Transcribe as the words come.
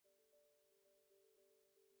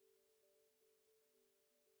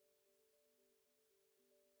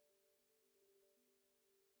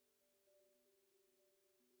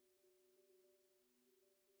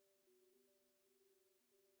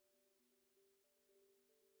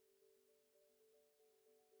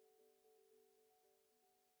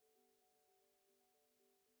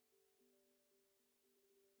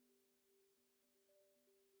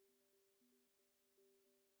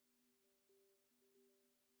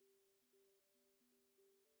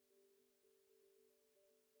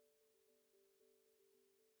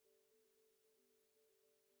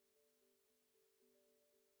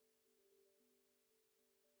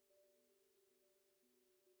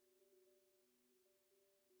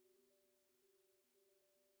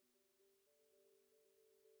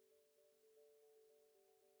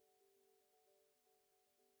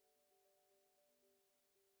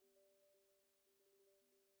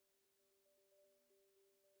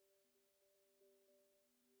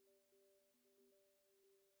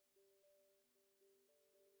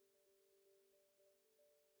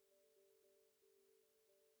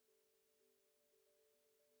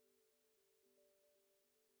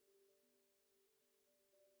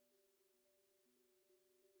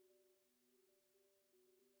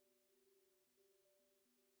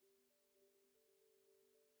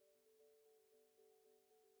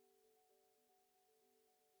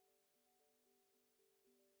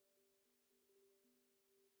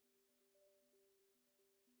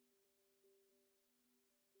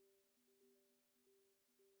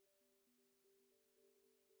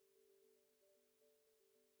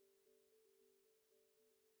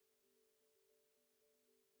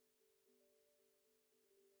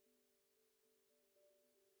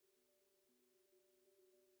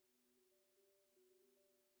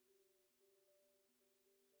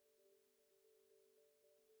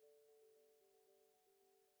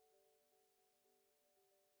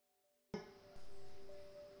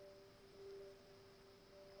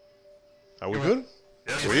Are we good?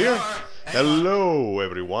 Yes, We're we here? are. Hello,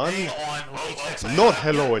 everyone. Hang on. Not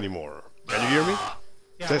hello anymore. Can you hear me?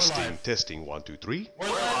 Yeah, Testing, testing, 1, 2, 3. We're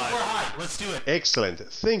hot. Let's do it. Excellent.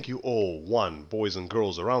 Thank you all, boys and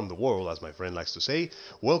girls around the world, as my friend likes to say.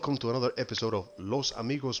 Welcome to another episode of Los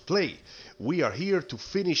Amigos Play. We are here to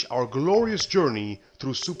finish our glorious journey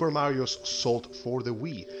through Super Mario's Salt for the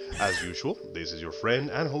Wii. As usual, this is your friend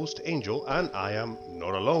and host Angel, and I am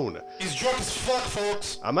not alone. He's drunk as fuck,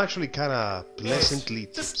 folks. I'm actually kind of pleasantly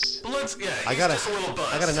Just, tipsy. I got a little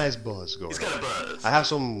buzz. I got a nice buzz going. He's got a buzz. I have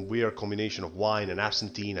some weird combination of wine and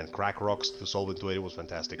absinthe and crack rocks to solve into it. It was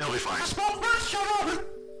fantastic. He'll be fine. I'm Roxo,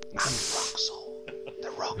 the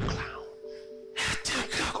rock clown.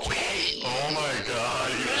 Oh my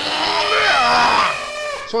god.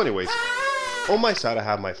 So anyways, on my side I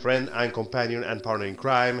have my friend and companion and partner in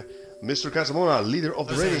crime, Mr. Casabona, leader of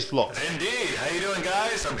the Raiders flock. Indeed. How you doing,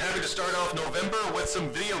 guys? I'm happy to start off November with some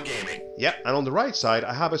video gaming. Yeah, and on the right side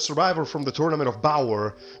I have a survivor from the Tournament of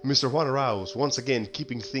Bauer, Mr. Juan Arauz, once again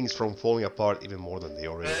keeping things from falling apart even more than they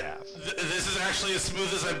already have. This is actually as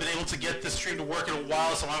smooth as I've been able to get this stream to work in a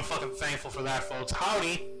while, so I'm fucking thankful for that, folks.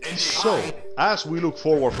 Howdy. Indeed. So, as we look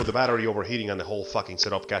forward for the battery overheating and the whole fucking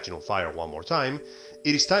setup catching on fire one more time,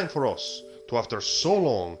 it is time for us to, after so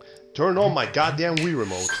long, turn on my goddamn Wii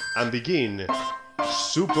remote and begin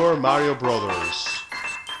Super Mario Brothers.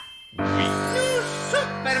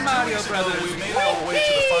 Super Mario Brothers. We made our way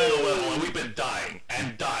to the final level, and we've been dying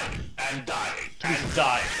and dying and dying and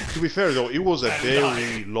dying. To be fair though, it was a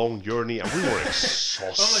very long journey and we were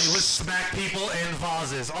exhausted. Oh, let's smack people in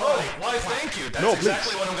vases. All Oh, right. why thank you. That's No,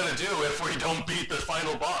 exactly please. what I'm gonna do if we don't beat the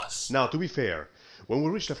final boss. Now, to be fair, when we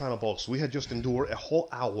reached the final boss, we had just endured a whole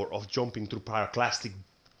hour of jumping through pyroclastic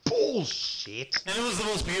bullshit. And it was the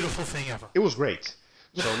most beautiful thing ever. It was great.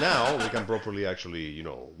 So now we can properly actually, you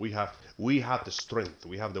know, we have the strength,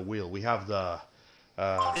 we have the will, we have the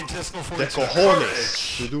Intestinal the fortitude.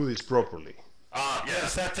 cojones to do this properly.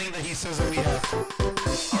 Yes, that thing that he says that we have.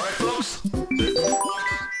 Alright, folks.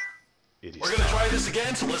 It is We're gonna try this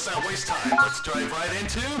again, so let's not waste time. Let's dive right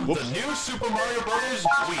into Whoops. the new Super Mario Brothers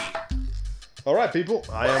Wii. All right, people,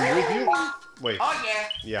 I am with you. Wait, Oh yeah.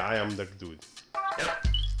 yeah, I am the dude. Yep.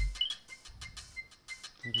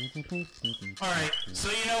 Alright, so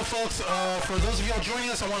you know, folks, for those of y'all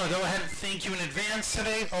joining us, I want to go ahead and thank you in advance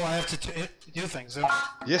today. Oh, I have to do things.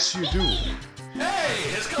 Yes, you do.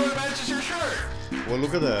 Hey, his color matches your shirt. Well,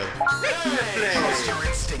 look at that. Hey, trust your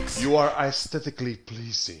instincts. You are aesthetically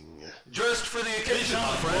pleasing. Dressed for the occasion,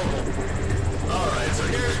 my friend. Alright, so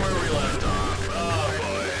here's where we left off. Oh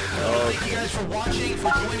boy. Thank you guys for watching,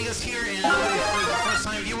 for joining us here, and for the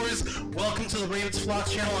first-time viewers, welcome to the Ravens Vlogs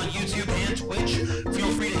channel on YouTube and Twitch.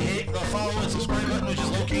 Feel free to hit the follow and subscribe button, which is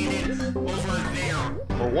located over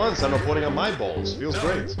there. For once, I'm not putting on my balls. Feels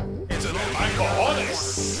great. It's an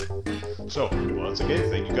cojones. So, once again,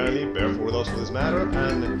 thank you kindly, bear with us for this matter,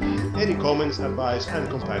 and any comments, advice, and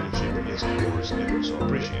companionship is, of course, ever so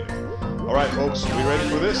appreciated. Alright, folks, we ready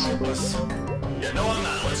for this? Yeah, no, I'm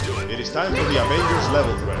not. Let's do it. It is time for the Avengers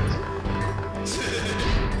level threat.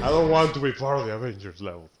 I don't want to be part of the Avengers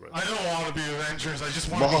level threat. I don't want to be Avengers, I just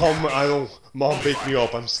want to be Mom, Mom, pick me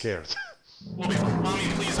up, I'm scared. Mommy,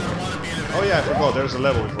 please, I don't want to be an Avenger. Oh yeah, I forgot, there's a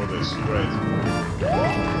level before this. Great.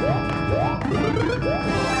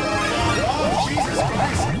 Oh, Jesus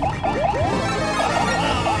Christ!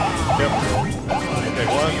 Yep. Okay,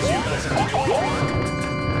 one.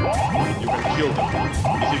 You can kill them.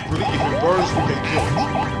 If it burns, we can kill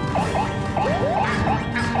it.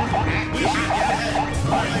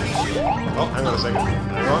 Oh, hang on a second.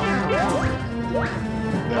 Hang on.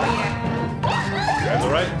 There. You guys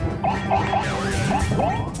alright?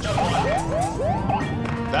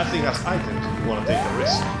 That thing has items. You want to take the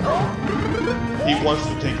risk. He wants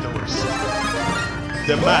to take the risk.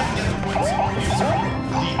 The map.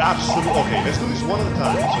 The absolute... Okay, let's do this one at a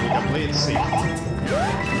time so we can play it safe.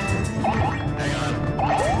 Hang on.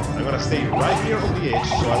 I'm gonna stay right here on the edge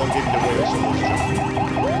so I don't get in the way of solution.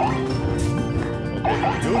 Okay,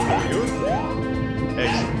 very good, very good.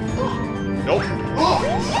 Excellent. Nope.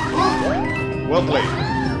 Well played.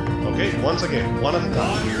 Okay, once again, one at a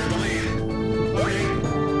time. You're in the lead. Okay.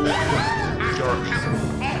 Jerk.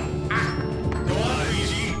 Go on,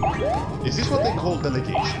 PG. Is this what they call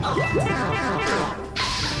delegation?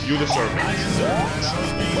 You deserve it.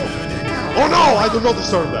 Oh no! I do not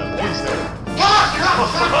deserve that. Please don't.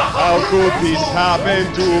 How could this happen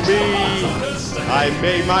to me? I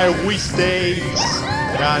made my mistakes.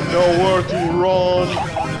 Got nowhere to run.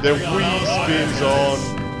 The Wii spins on.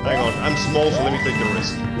 Hang on, I'm small, so let me take the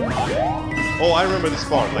risk. Oh, I remember this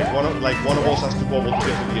part. Like one of us has to bubble to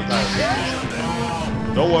get to the entire situation.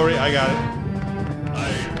 Don't worry, I got it.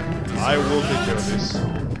 I will take care of this.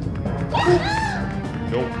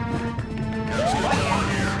 Nope.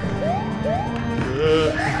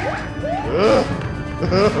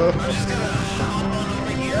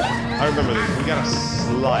 I remember this. We gotta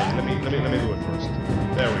slide. Let me do it first.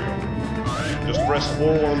 There we go. Just press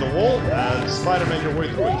forward on the wall and Spider-Man your way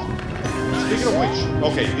through it. Speaking of which,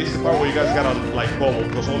 okay, this is the part where you guys gotta like bubble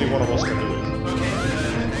because only one of us can do it.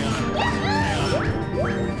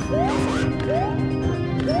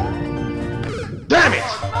 Damn it!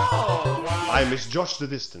 I misjudged the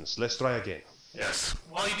distance. Let's try again. Yes.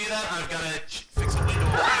 While you do that, I've got to fix a window.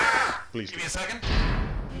 Please. Give me a second.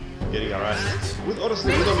 Getting our asses.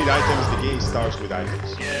 Honestly, we don't need items. The game starts with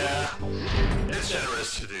items. Yeah. It's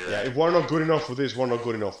generous to do that. Yeah, if we're not good enough for this, we're not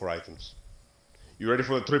good enough for items. You ready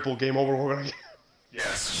for the triple game over we're gonna get?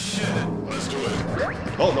 Yes. Shit. Let's do it.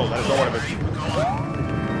 Oh no, that is not what I meant.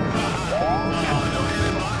 No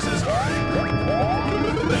hidden boxes. Alright.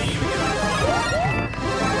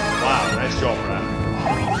 Wow, nice job, man.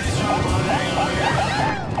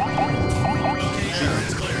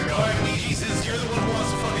 It's clear. Alright, Luigi, since you're the one who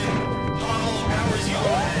wants to fucking all the powers, you go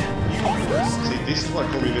ahead. You go first. See, this is why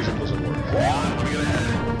communism doesn't work.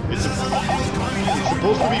 It's Communism.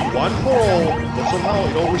 supposed to be one for all, but somehow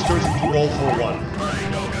it always turns into all for one. Alright,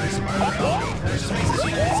 go guys. Go. That just makes us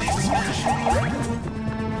United States of Smash.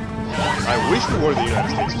 I wish we were the United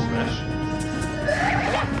States of Smash.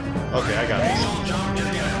 Okay, I got this. Jump, get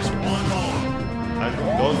the items. One ball.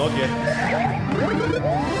 No, not yet.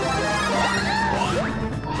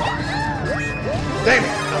 Damn it!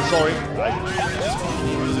 I'm sorry.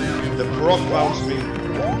 The rock bounced me.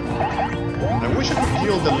 I wish I could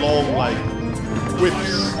kill the long, like,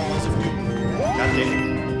 whips. God damn it.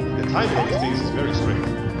 The timing of these things is very strange.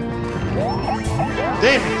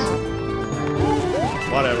 Damn it!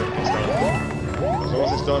 Whatever, it's done. As long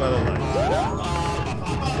as it's done, I don't mind.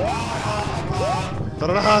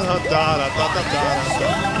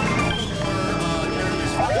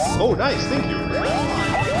 Oh, nice, thank you.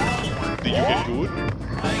 Did you get good?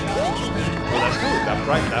 Well, that's good. That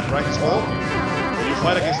practice all. When you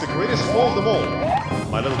fight against the greatest foe of them all,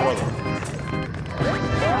 my little brother.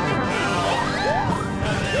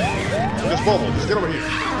 Just bubble, just get over here.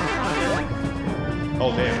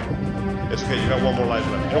 Oh, damn. It's okay, you got one more life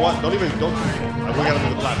left. You know what? Don't. We gotta do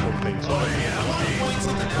the platform thing, so.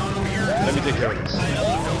 Let me take care of this.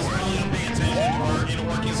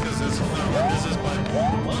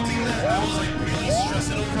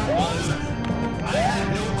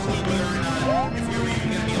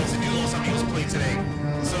 Today.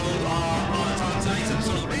 So, on tonight's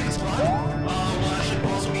episode of the Raven Squad, I should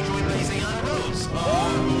also be joined by Amigos, who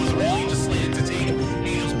was originally just slated to take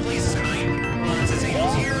Angel's place tonight. Since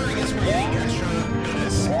Angel's here, I guess we're getting extra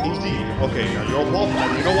goodness. Indeed. Okay, now you're both,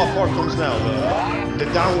 and you know what part comes now? The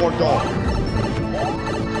downward dog.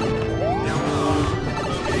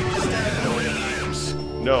 Okay, is that items?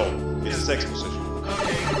 No, it's the sex position.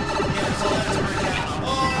 Okay, yeah, so that's a breakdown.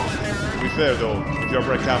 To be fair though, if you're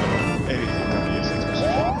Brett Kavanaugh, anything can be a sex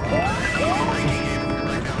position.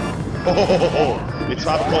 Oh, it's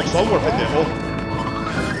 5 o'clock somewhere, pendejo.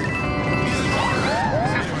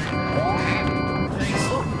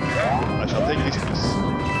 I shall take this piece.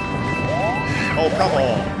 Oh, come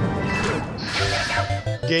on.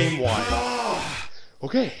 Game wide.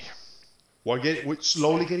 Okay. We're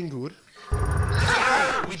slowly getting good.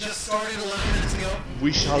 We just started 11 minutes ago.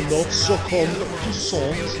 We shall not succumb to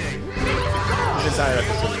salt. This entire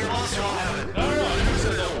episode.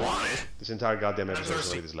 This entire goddamn episode is going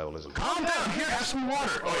to be this level, isn't it? Calm down. Here, have some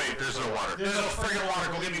water. Oh wait, there's no water. There's no friggin' water.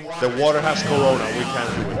 Go get me water. The water has corona. We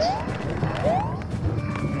can't do it.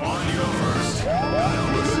 On you go first.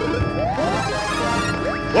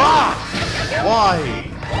 Why? Why?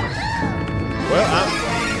 Well,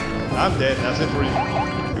 I'm dead. That's it for you.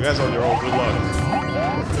 You guys are on your own. Good luck.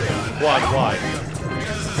 Why?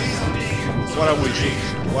 What are we, James?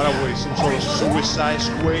 What are we? Some sort of suicide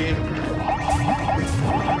squad?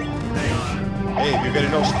 Hey, if you get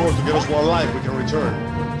enough score to get us one life, we can return.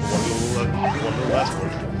 One little last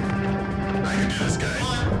word. I can do this, guys.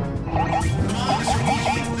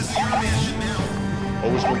 This is your mission now.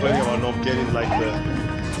 Always complaining about not getting like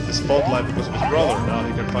the spotlight because of his brother. Now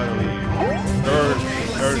he can finally earn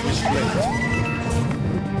his place.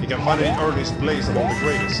 He can finally earn his place among the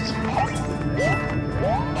greatest.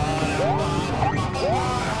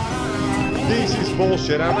 This is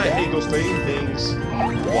bullshit, and I hate those same things.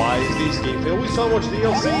 Why is this game filled with so much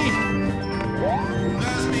DLC?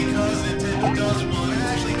 That's because Nintendo doesn't want to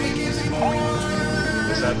actually make games anymore.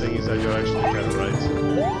 The sad thing is that you're actually kind of right.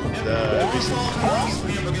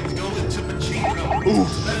 Oof.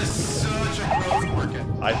 That is such a growth market.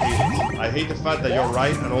 I hate it. I hate the fact that you're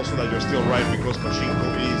right and also that you're still right because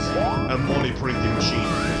Pachinko is a money printing machine.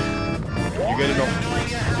 You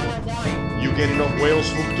get enough whales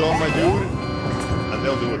hooked on, my dude, and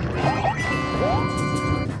they'll do it for you.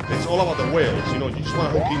 It's all about the whales, you know, you just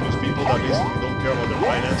want to hook in those people that basically don't care about their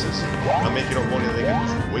finances and make enough money that they can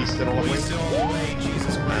just waste it all away.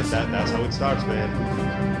 Jesus Christ. And that's how it starts, man.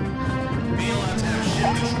 Being allowed to have shit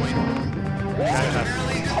in Detroit.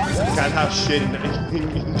 Can't have shit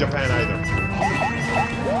in Japan either.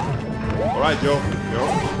 Alright, Joe.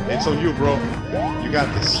 It's on you, bro. You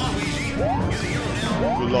got this.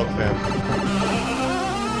 Good luck, fam.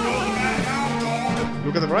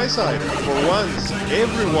 Look at the bright side. For once,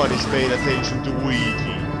 everyone is paying attention to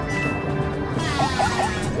Luigi.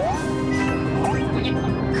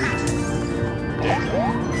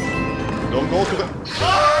 Damn. Don't go to the...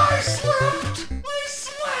 I slept! I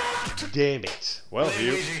slept! Damn it. Well,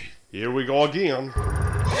 here we go again.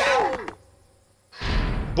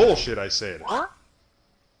 Bullshit, I said.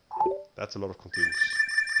 That's a lot of continuous.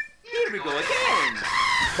 Here we go again!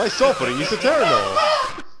 My suffering is eternal.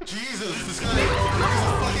 Jesus, this guy is a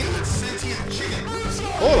fucking sentient chicken.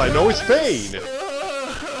 All I know is pain.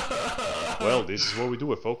 Well, this is what we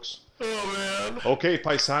do it, folks. Oh man. Okay,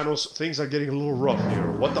 paisanos, things are getting a little rough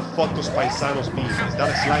here. What the fuck does paisanos mean? Is that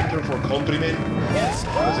a slang term for countrymen? Yes.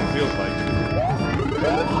 What does it feel like?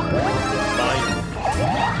 Fine.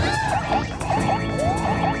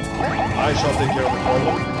 I shall take care of the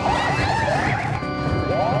problem.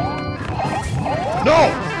 No!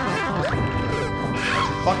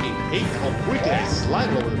 I fucking hate how quickly I slide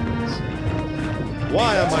over the place. Why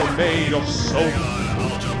am I made of soap?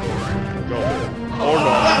 Go. Or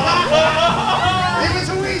not. Leave it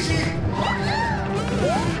to Luigi!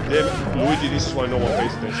 Damn it. Luigi, this is why no one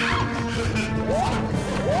pays attention.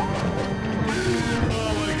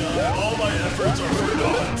 Oh my god, all my efforts are for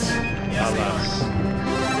naught. Alas.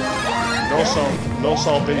 No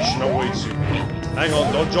salvation awaits you. Hang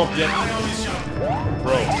on, don't jump yet.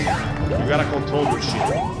 Bro, you gotta control your shit.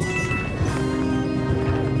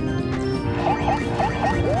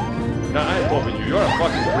 Nah, I ain't bumping you. You're a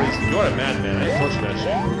fucking crazy. You're a madman. I ain't touching that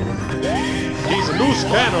shit. He's a loose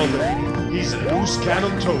cannon. He's a loose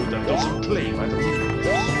cannon toad that doesn't play by the rules.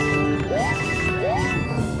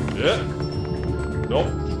 Yeah. Nope.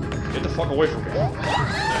 Get the fuck away from me.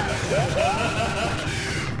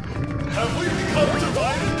 Have we become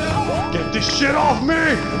divided now? Get this shit off me!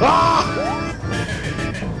 Ah!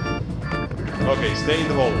 Okay, stay in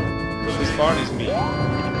the hole. Because this part is me.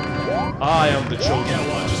 I am the chosen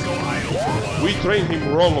one. Just go idle for a while. We trained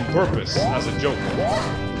him wrong on purpose, as a joke.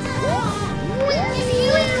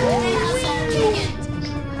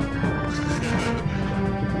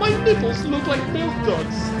 My nipples look like milk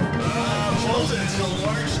duds. Hold it to a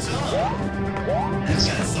large tongue. That's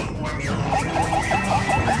got some formula.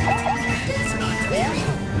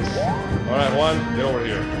 Alright, Juan, get over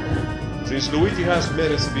here. Since Luigi has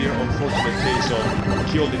met a severe unfortunate case of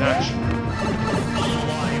killed in action,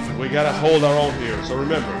 we gotta hold our own here. So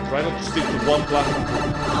remember, try not to stick to one platform.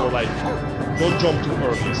 Or like, don't jump too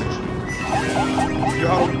early, essentially. If you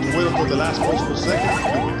have to wait until the last possible second,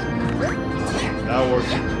 do it. That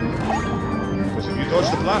works. Because if you touch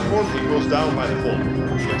the platform, it goes down by default.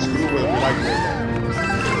 You get screwed whether you like it or not.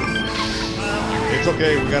 It's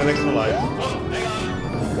okay, we got an extra life.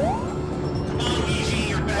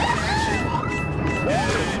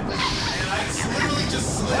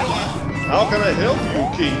 How can I help you,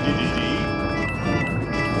 King DDD?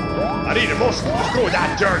 I need a muscle to destroy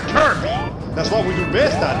that darn Kirby! That's what we do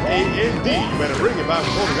best at AMD. You better bring it back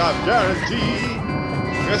before we got guarantee.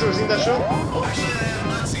 You guys ever seen that show? Oh, actually, I have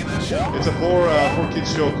not seen that show. It's a four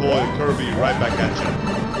kids show called Kirby Right Back at You.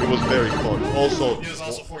 It was very fun. Also, It was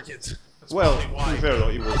also for kids. That's well, probably to why. be fair though,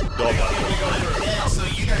 it was dubbed. Yeah, so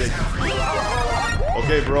you guys have free will.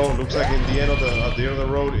 Okay, bro. Looks like in the end of the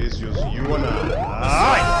road is just you and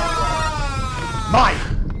I. Mine.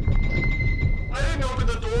 I didn't open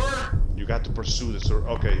the door. You got to pursue this.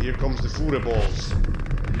 Okay, here comes the food balls.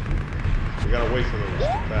 We gotta wait for those to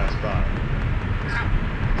pass by.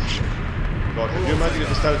 God, can you imagine if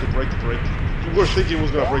it started to break the brake? You were thinking it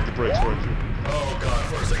was gonna break the brakes, weren't you? Oh god,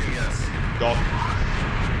 for a second, yes. Doc.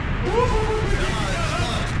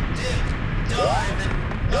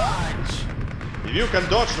 Dodge. If you can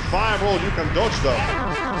dodge the fireball, you can dodge them.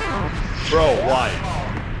 Bro, why?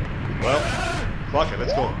 Well, fuck it,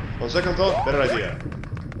 let's go. On second thought, better idea.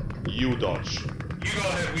 You dodge. You go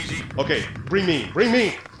ahead, Ouija. Okay, bring me, bring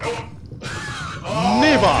me! Oh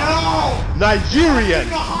Never! Nigerian!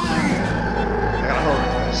 I gotta hurry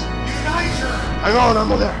for this. Hang on,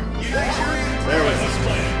 I'm over there. There we go.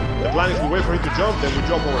 The plan is we wait for him to jump, then we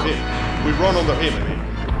jump over him. We run under him, I mean.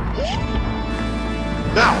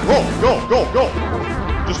 Now, roll, go.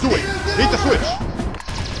 Just do it. Hit the switch.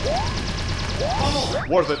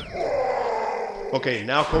 Worth it. Okay,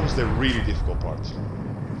 now comes the really difficult part.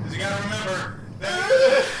 Because you gotta remember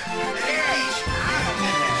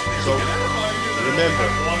So, remember,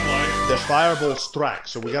 the fireballs track,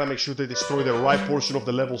 so we gotta make sure they destroy the right portion of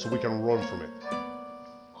the level so we can run from it.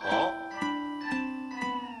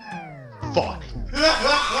 Fuck.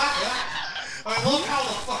 I love how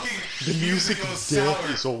the fucking The music goes death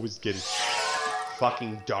sour. is always getting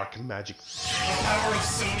fucking dark magic. The power of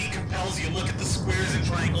Sony compels you. Look at the squares and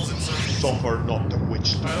triangles and circles. Suffer not the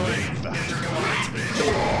witch to By the way, live. enter commodities,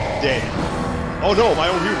 bitch. Dead. Oh no, my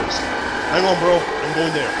own heroes. Hang on, bro. I'm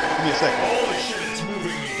going there. Give me a second. Holy shit, it's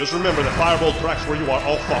moving me. Just remember the fireball tracks where you are.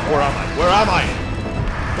 Oh fuck, where am I? Where am I?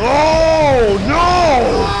 Oh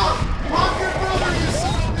no! Rock your brother, you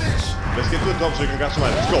son of a bitch! Let's get to the top so you can grab some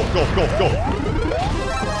items. Go.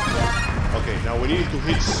 Okay, now we need to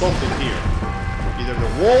hit something here. Either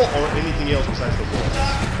the wall or anything else besides the wall.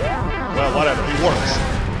 Well, whatever. It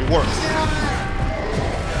works.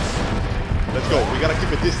 Let's go. We gotta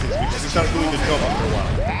keep a distance because he starts doing the jump after a while.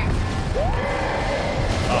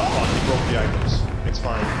 Oh, fuck. He broke the items. It's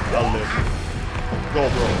fine. I'll live. Go,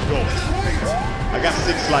 bro. Go. I got 6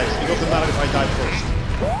 lives. It doesn't matter if I die first.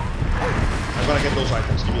 I'm gonna get those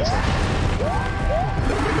items. Give me a second.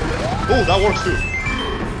 Oh, that works too.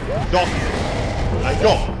 Doc. I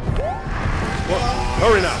go. Well,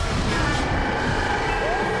 hurry now.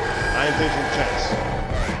 I am taking a chance.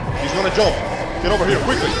 He's gonna jump. Get over here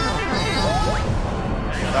quickly.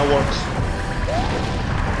 That works.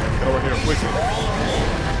 Get over here quickly.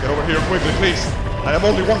 Get over here quickly, please. I am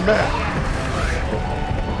only one man.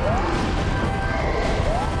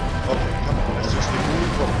 Okay, come on. Let's just keep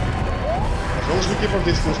moving forward. As long as we keep our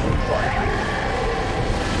distance, we'll be fine.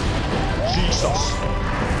 Jesus.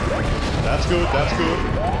 That's good.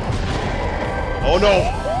 Oh no!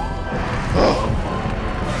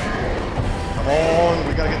 Come on,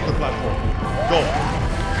 we gotta get to the platform. Go.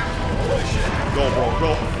 Go, bro,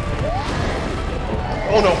 go.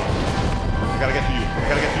 Oh no! I gotta get to you.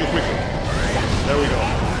 Quickly. There we go.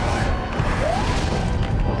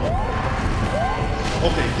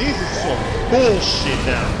 Okay, this is some bullshit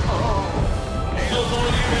now.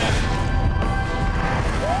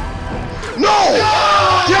 No!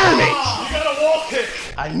 Damn it! You got a wall kick!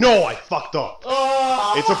 I know I fucked up.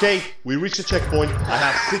 It's okay. We reached the checkpoint. I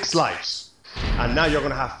have 6 lives. And now you're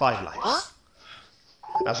gonna have 5 lives.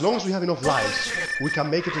 As long as we have enough lives, we can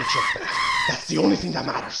make it to the checkpoint. That's the only thing that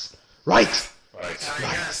matters. Right?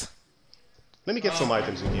 Yes. Let me get some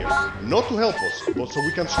items in here. Not to help us, but so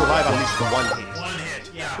we can survive at least 1 hit. One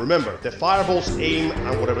hit, yeah. Remember, the fireballs aim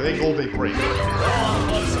and whatever they go, they break. On the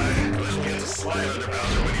plus side, Bowser gets a slide under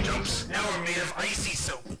Bowser when he jumps. Now we're made of icy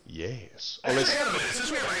soap. Yes. Actually, Unless hang on a minute.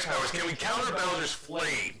 Since we have ice powers, can we counter Bowser's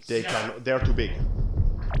flames? they're too big.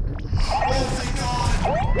 Oh my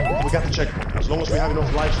god! We got the checkpoint. As long as we have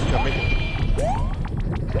enough lives, we can make it.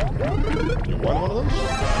 You want one of those?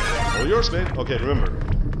 All yours, man. Okay, remember.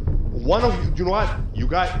 One of you know what? You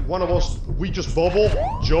got one of us. We just bubble.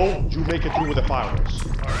 Joe, you make it through with the fireworks.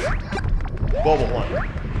 Alright. Bubble one.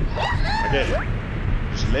 Again.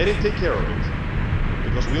 Just let him take care of it.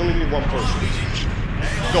 Because we only need one person.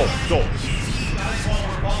 Go.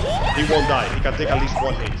 He won't die. He can take at least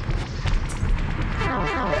 1 hit. He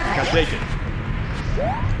can take it.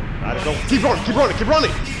 I don't know. Keep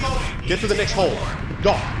running. Get to the next hole.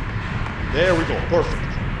 Go. There we go. Perfect.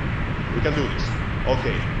 We can do this.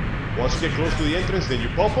 Okay. Once you get close to the entrance, then you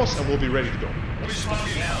pop us and we'll be ready to go. What we just want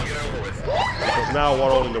to do now, get over with. Because now we're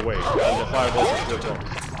all in the way, and the fireballs are still coming.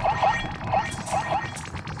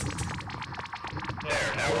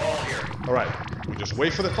 There, now we're all here. Alright, we just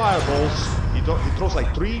wait for the fireballs. He throws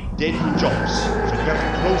like 3, then he jumps. So you gotta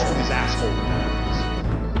get close to this asshole.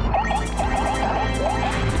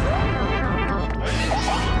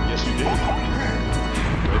 Yes, you did.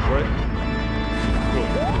 Wait for it.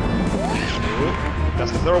 Good.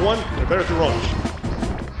 That's the 3rd one. Prepare to run.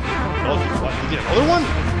 Oh, what? You did another one?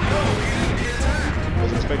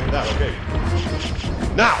 Wasn't expecting that. Okay.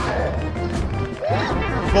 Now.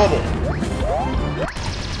 Bubble.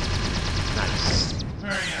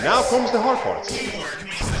 Nice. Now comes the hard part.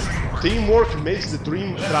 Teamwork makes the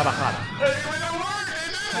dream trabajar.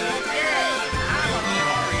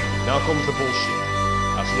 Now comes the bullshit.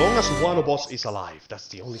 As long as one of us is alive, that's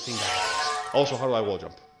the only thing that matters. Also, how do I wall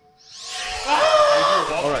jump?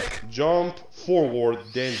 Alright, jump forward,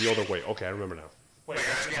 then the other way. Okay, I remember now. Wait,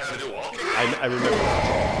 you're asking how to do walking? I remember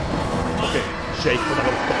now. Okay, shake for the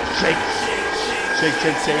love of God. Shake. Shake,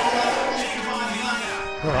 shake, shake.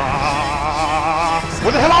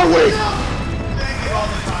 Where the hell are we?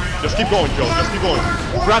 Just keep going, Joe. Just keep going.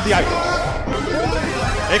 Grab the items.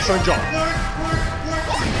 Excellent job.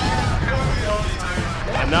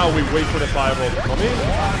 And now we wait for the fireball to come in.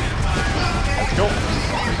 Let's go.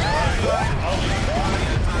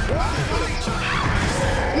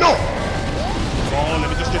 No! Oh, let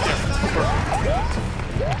me just get there.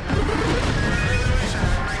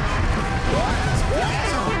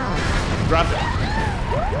 Grab it.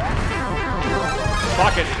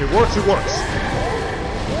 Fuck it. If it works, it works.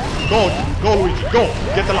 Go, go, Luigi. Go.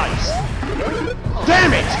 Get the lights.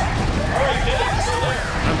 Damn it!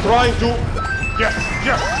 I'm trying to... Yes,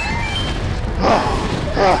 yes!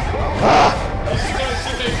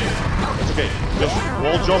 It's okay. Just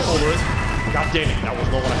wall jump over it. God damn it, that was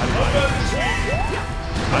not what I had in mind.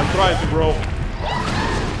 I'm trying to, bro.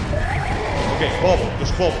 Okay, bubble,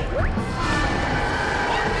 just bubble.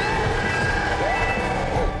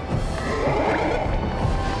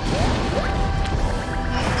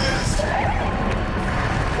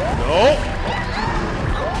 No!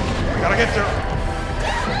 I gotta get there.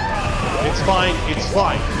 It's fine, it's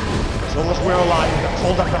fine. As long as we're alive, that's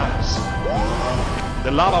all that matters.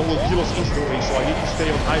 The lava will kill us instantly, so I need to stay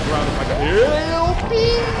on high ground if I can help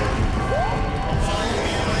it.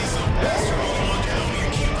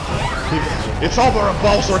 It's over,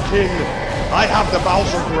 Bowser King! I have the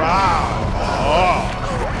Bowser ground! Oh.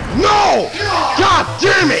 No! God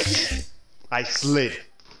damn it! I slid.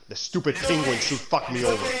 The stupid penguin should fuck me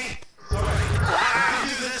over.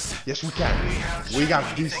 Yes, we can. We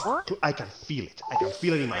got this. I can feel it. I can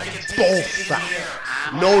feel it in my ball sack.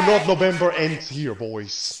 No, not November ends here,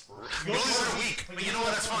 boys. You only went a week, but you know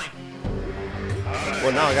what? That's fine.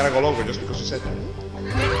 Well, now I gotta go longer just because you said that.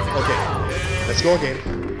 Okay, let's go again.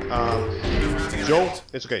 Joe,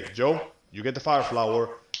 it's okay. Joe, you get the fire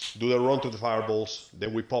flower, do the run to the fireballs,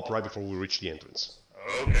 then we pop right before we reach the entrance.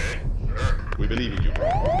 Okay, sure. We believe in you, bro.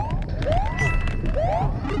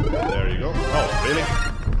 There you go. Oh, really?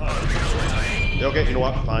 Okay, you know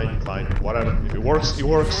what? Fine, fine. Whatever. If it works, it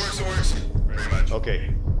works. It works. Very much.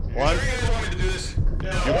 Okay. One. You guys want me to do this?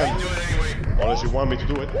 Yeah, You can do it anyway. unless you want me to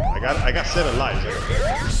do it. I got 7 lives. You're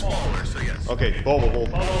smaller, so yes. Okay, bubble.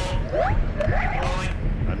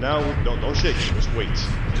 And now don't shake, just wait. Just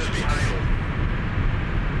behind you.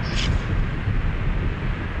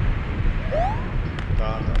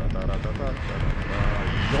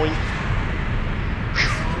 Yoink.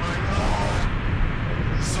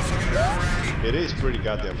 So fucking nerve-wracking. It is pretty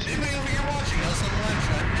goddamn sweet. Anybody over here watching? Let's have a live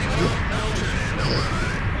chat.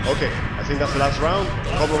 Okay, I think that's the last round.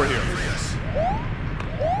 Come over here.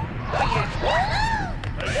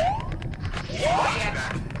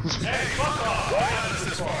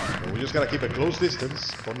 We just gotta keep a close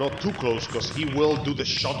distance, but not too close, because he will do the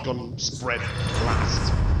shotgun spread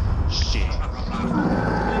blast. Shit. What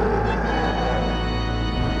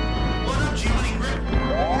up, G-Money Grip?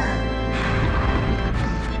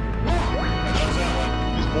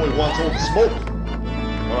 This boy wants all the smoke.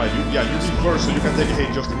 Alright, you be first so you can take a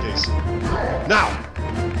hit just in case. Now!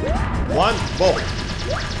 1 bubble.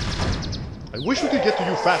 I wish we could get to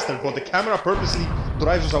you faster, but the camera purposely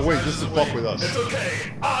drives us away just to fuck with us. It's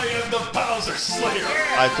okay. I am the Bowser Slayer.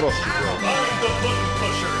 I trust you, bro. I am the button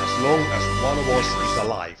pusher. As long as one of us is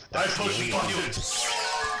alive. I That's push buttons.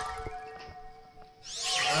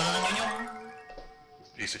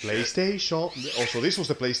 Piece of shit. PlayStation. Also, this was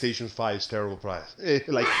the PlayStation 5's terrible price.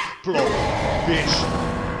 Like, plug, bitch.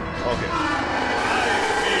 Okay.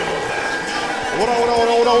 Hold on.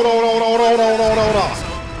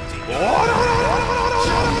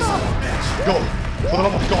 Go! For the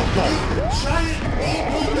love of God, go!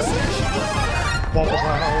 Bubbles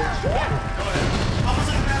out.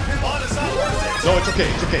 No, it's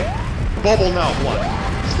okay. Bubble now, one.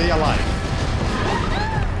 Stay alive.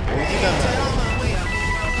 Don't see that man.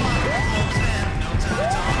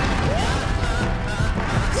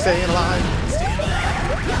 Stay alive.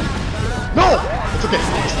 No! It's okay.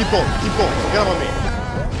 Just keep going. Forget about me.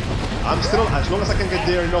 I'm still, as long as I can get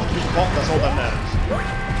there enough to be caught, that's all that matters.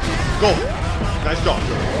 Go! Nice job,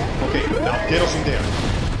 Joe. Okay, now get us in there.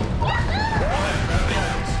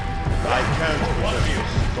 I can't talk to you.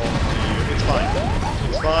 It's fine.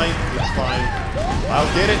 I'll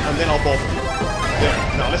get it and then I'll bubble. There.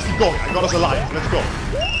 Now let's keep going. I got us alive. Let's go.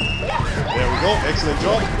 There we go. Excellent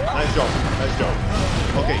job. Nice job.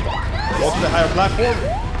 Okay. Go to the higher platform.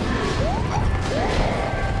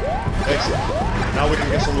 Excellent. Now we can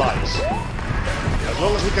get some lives. As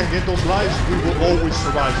long as we can get those lives, we will always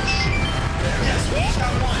survive this shit. Yes, we each got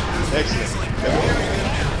one. Excellent.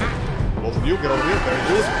 Both of you, get over here. Very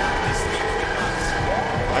good.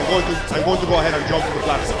 I'm going to go ahead and jump to the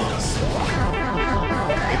platform.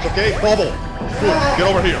 It's okay. Bubble. Good. Get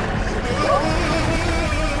over here.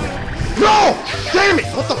 No! Damn it!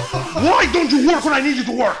 What the? Why don't you work when I need you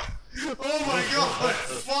to work? Oh my god!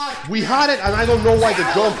 Fuck! We had it, and I don't know why the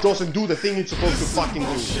jump doesn't do the thing it's supposed to fucking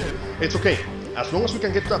do. It's okay. As long as we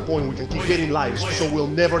can get to that point, we can keep getting lives, so we'll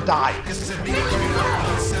never die.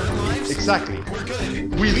 Exactly. We're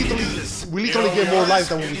good. We literally get more lives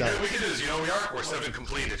than when we die. We can do this, we're 7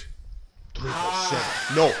 completed. 3, 4,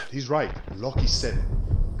 7. No, he's right. Lucky 7.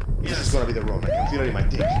 This is gonna be the run. I can feel it in my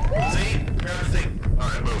dick. See? Grab the thing.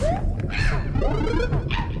 Alright, move.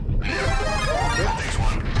 Thanks,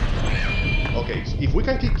 one. Okay, so if we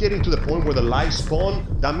can keep getting to the point where the lives spawn,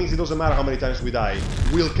 that means it doesn't matter how many times we die.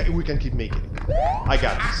 We can keep making it. I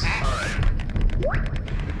got this. Alright.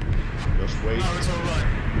 Just wait. Naruto run.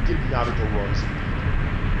 We keep Naruto runs.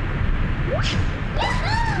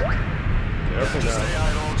 Careful now.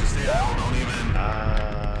 Just stay idle, don't even...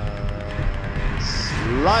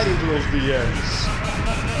 Slide into those DMs.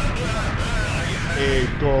 Hey,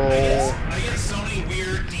 girl. I get so many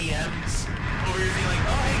weird DMs over here being like,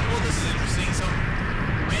 oh, hey, cool, this is interesting. Some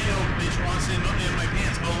random bitch wants in my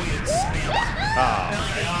pants. Oh, it's spam.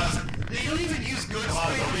 They don't even use good spam.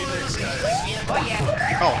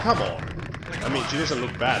 Oh, come on. I mean, she doesn't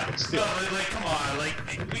look bad, but still. Like, come on, like,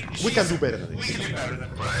 We can do better than we this. can do better than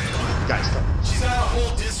Guys, come on. She's got a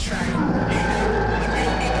whole diss track.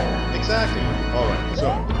 Exactly. Alright, so.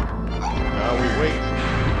 Now we wait.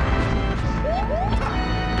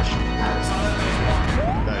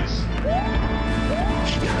 Nice.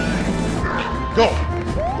 Go!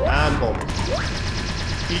 And bomb.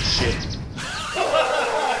 Eat shit.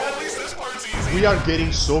 At least this part's easy. We are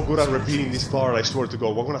getting so good at repeating this part, I swear to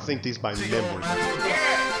God. We're gonna think this by memory. On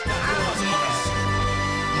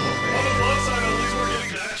the plus side, at least we're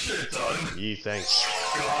getting that shit done. Yeah, thanks.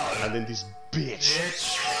 God. And then this bitch.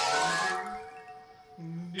 Bitch.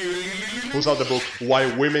 Who's out the book? Why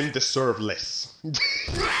Women Deserve Less. You see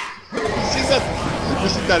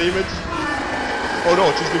that image? Oh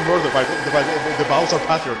no, she's been murdered by the Bowser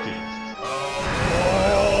patriarchy.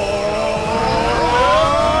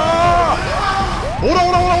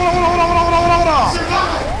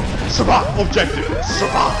 Survive! Objective!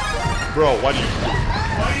 Survive! Bro, what do you...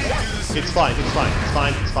 It's fine, it's fine, it's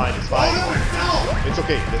fine, it's fine, it's fine. It's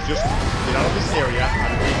okay, let's just get out of this area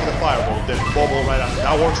and wait for the fireball, then bubble right after.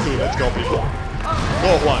 That works too, let's go people.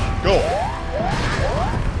 Go, Juan, go!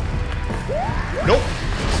 Nope!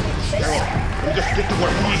 Let me just get to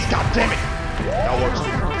where he is, goddammit! That works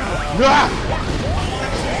too. Ah!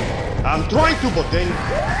 I'm trying to, but then...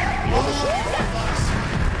 You almost...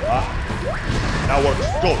 That works.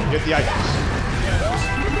 Go, get the items.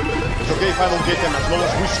 It's okay if I don't get them as long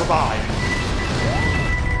as we survive.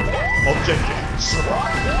 Objective.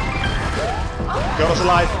 Survive. Got us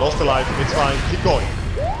alive, lost alive. It's fine. Keep going.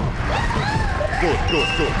 Good, good,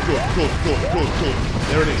 good, good, good, good, good, good.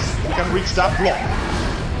 There it is. We can reach that block.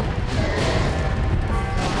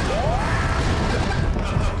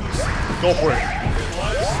 Go for it.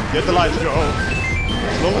 Get the lives, girl.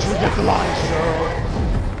 As long as we get the lives, girl.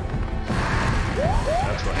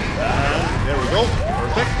 That's right. And there we go.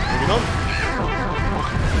 Perfect. Moving on.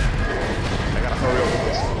 I gotta hurry up with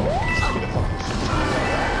this. Give me the fucking shit.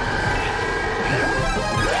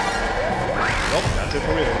 Well, that's it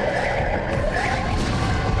for me then.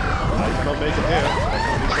 I cannot make it there.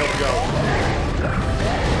 Please help me out.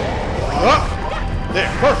 Ah!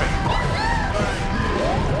 There, perfect.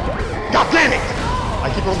 God damn it! I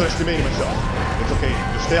keep underestimating myself. It's okay.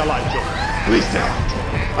 Just stay alive, Joe. Please stay alive, Joe.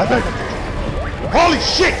 I beg of you. Holy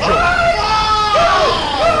shit, Joe!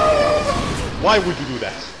 Why would you do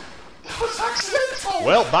that? That was accidental!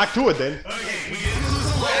 Well, back to it then. Okay, we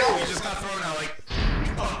just got thrown out like,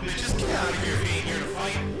 oh, just get out of here, we ain't here to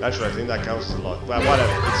fight. That's right, I think that counts as a lot. Well,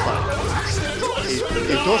 whatever, it's fine. That was accidental, I swear to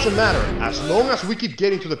It God. doesn't matter. As long as we keep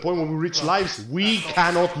getting to the point when we reach lives, we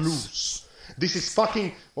cannot lose. This is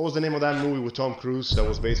fucking... What was the name of that movie with Tom Cruise that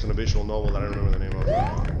was based on a visual novel? I don't remember the name of it.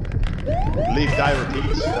 Live, Die,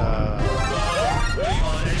 Repeat.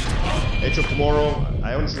 Edge of Tomorrow.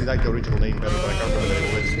 I honestly like the original name better, but I can't remember the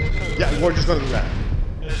name of it. Yeah, we're just gonna do that.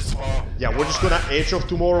 Yeah, we're just gonna Edge of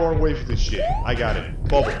Tomorrow our way for this shit. I got it.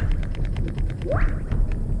 Bubble.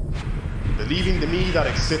 Believing the me that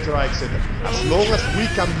etc, etc. As long as we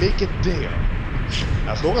can make it there.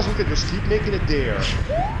 As long as we can just keep making it there,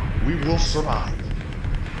 we will survive.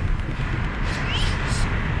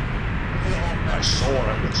 I swore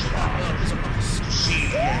I would survive to see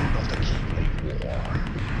the end of the Keyblade War.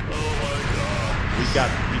 Oh my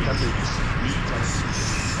god. We can do this. We can do this.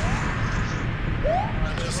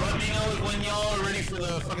 Just let me know when y'all are ready for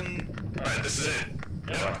the fucking... Alright, this is it.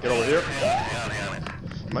 Alright, get over here. Yeah.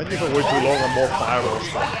 Might take way too long and more fireballs.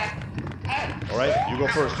 Alright, you go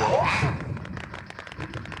first, Joe.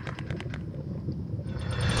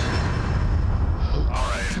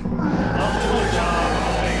 Alright. I'll do a job.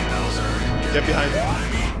 Hey, Bowser. Get behind me.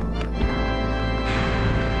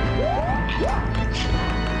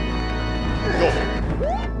 Go.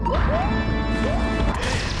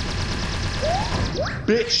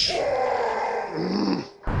 Bitch!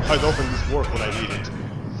 How often this work when I need it?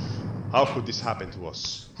 How could this happen to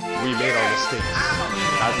us? We made our mistakes,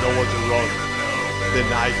 had nowhere to run. The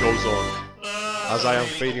night goes on. As I am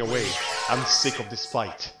fading away, I'm sick of this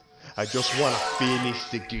fight. I just want to finish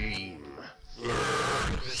the game.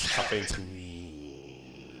 This happened to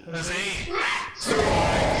me.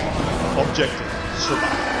 Objective,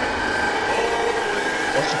 survive.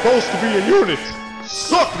 We're supposed to be a unit.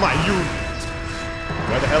 Suck my unit!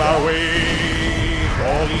 Where the hell are we?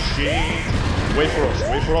 Holy shit! Wait for us,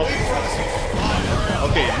 wait for us.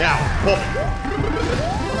 Okay, now, pop.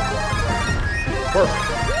 Perfect.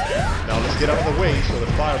 Now let's get out of the way so the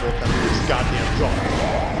fireball can do its goddamn job.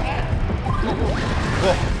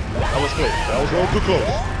 Oh, that was close. That was a little too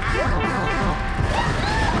close.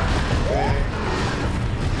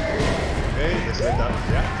 Okay, let's get that.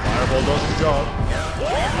 Yeah, fireball does its job.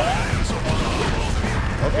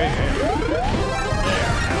 Okay, damn it!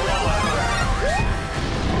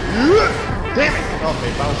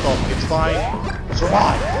 Okay, bounced off. It's fine.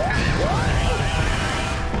 Survive!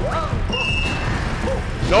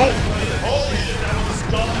 No!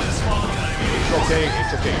 It's okay,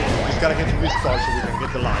 it's okay. We just gotta get to this part so we can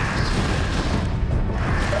get the lines.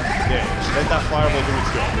 There, just let that fireball do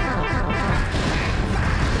its job.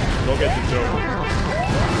 Don't get the joke.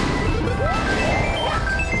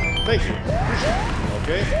 Thank you.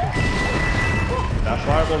 Okay. That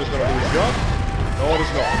fireball is gonna do its job. No, it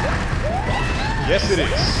is not. Yes, it is.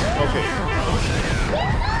 Okay.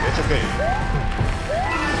 It's okay.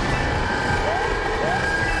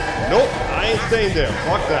 Nope, I ain't staying there.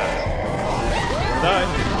 Fuck that. Die.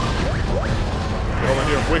 Get over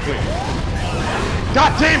here quickly.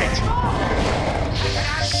 God damn it!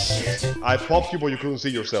 I popped you, but you couldn't see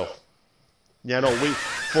yourself. Yeah, no, we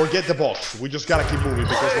forget the box. We just gotta keep moving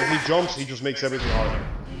because when he jumps, he just makes everything harder.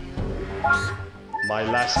 My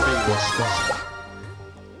last spin was special.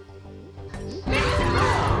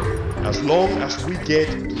 As long as we get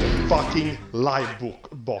to the fucking live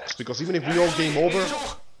box, because even if we all game over,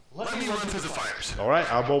 Let me run through the fires. all right,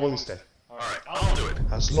 I'll bubble instead. Alright, I'll do it.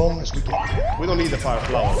 As long as we get there. We don't need the fire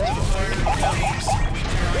flower. We I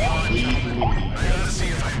gotta see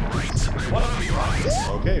if I'm right. I want to be right.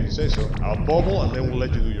 Okay, if you say so. I'll bubble and then we'll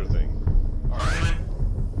let you do your thing. Alright.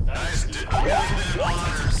 Guys, I really did an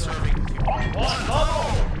honor serving with you. One bubble!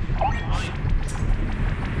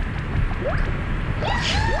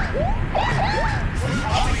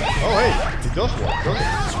 Oh, hey, it does work, doesn't it?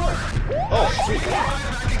 Oh, sweet.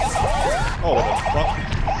 Oh,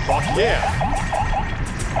 fuck yeah.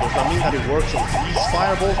 Does that mean that it works on these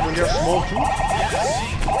fireballs when they're small too?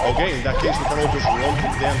 Okay, in that case we can all just run to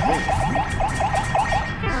the damn thing.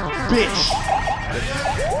 Bitch!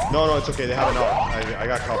 No, it's okay, they have an arm. I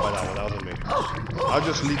got caught by that one, that wasn't me. I'll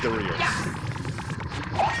just leave the rear.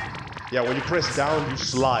 Yeah, when you press down, you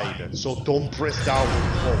slide. So don't press down when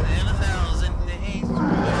you fall.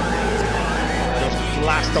 Just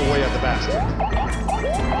blast away at the basket.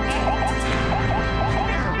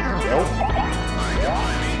 Nope.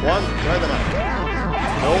 One, try them out.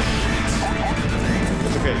 Nope.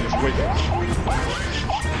 It's okay, just wait.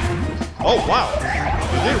 Oh, wow.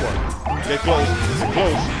 It did work. Get close, get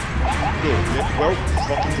close. Good, well,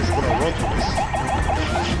 fucking just gonna run through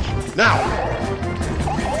this. Now!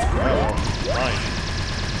 Well, fine.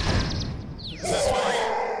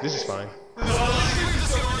 This is fine.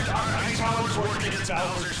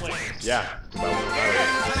 Yeah.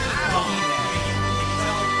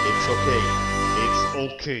 It's okay. It's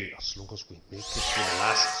okay. As long as we make this to the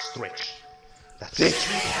last stretch. That's it.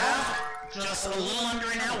 We have just a little under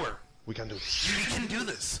an hour. We can do this. We can do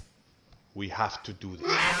this. We have to do this.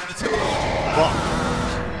 Fuck.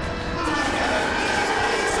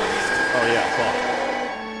 Oh yeah, fuck.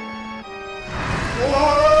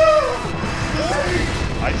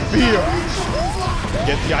 I fear.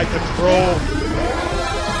 Get the items, bro.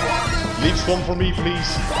 Leave some for me,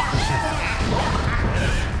 please.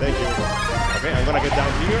 Thank you. Okay, I'm gonna get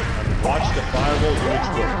down here and watch the fireball do its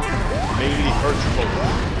work. Mainly hurt you both.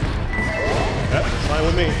 That's fine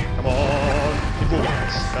with me. Come on. Keep moving,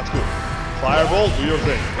 guys. That's good. Fireball, do your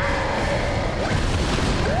thing.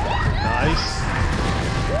 Nice.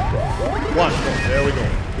 One. There we go.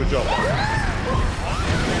 Good job.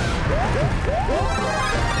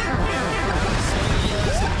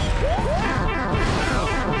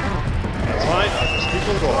 That's fine. I'll just keep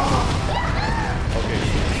on going. Okay.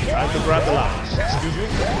 Time to grab the lines. Excuse me.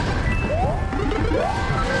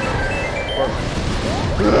 Perfect.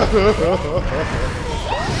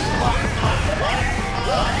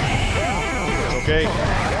 It's okay.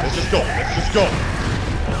 Let's just go. Let's just go.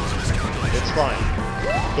 It's fine.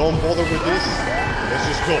 Don't bother with this. Let's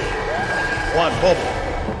just go. One bubble.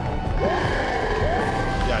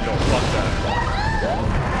 Yeah, no, fuck that.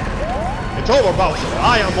 It's over, Bowser.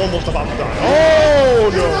 I am almost about to die. Oh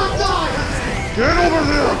no! Get over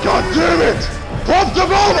there! God damn it! Pop the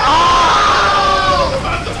bomb! Ah!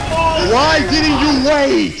 Why didn't you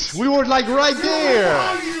wait? We were like right there.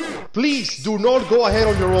 Please do not go ahead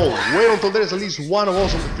on your own. Wait until there is at least one of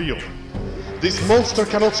us on the field. This monster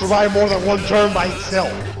cannot survive more than one turn by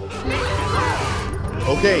itself.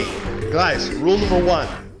 Okay, guys, rule number 1.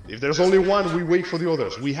 If there's only one, we wait for the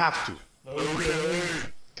others. We have to.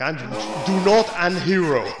 Can't do not an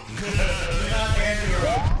hero.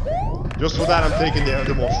 Just for that, I'm taking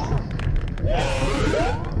the mushroom.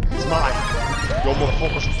 It's mine. Your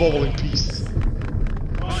motherfuckers bubble in peace.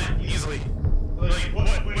 Fine, easily. Wait, no,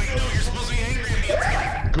 you're supposed to be angry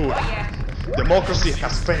at me. Good. Democracy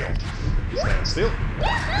has failed. Stand still.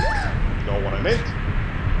 Know what I meant?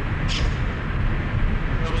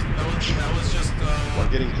 That was just, We're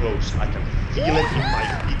getting close. I can feel it in my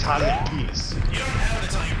Italian penis. You don't have an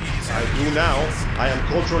Italian penis. I do now. I am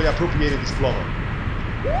culturally appropriating this plumber.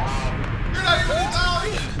 You're not even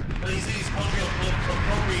Italian! But he's culturally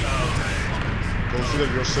appropriating. Consider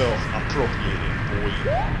yourself appropriated, boy.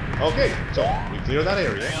 Okay, so we clear that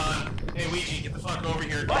area. Hang on. Hey, Ouija, get the fuck over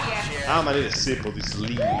here. I'm gonna need a sip of this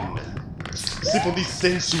lean. Sip of this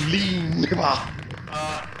sensuline.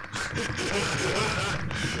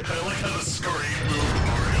 I like how the screen moved,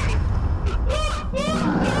 Mario.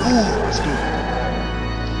 Ooh, that's good.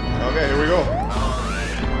 Okay, here we go.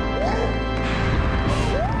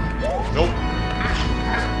 Nope.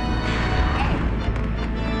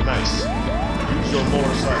 Nice. Use your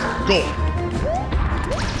motorcycle. Go!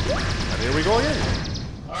 And here we go again.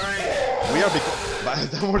 Alright. We are by the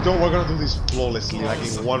time we're done, we're gonna do this flawlessly, like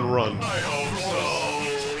in one run. I hope so.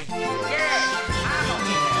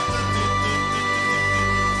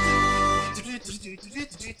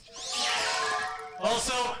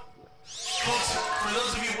 Also, folks, for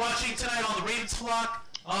those of you watching tonight on the Ravens Flock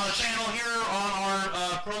channel here on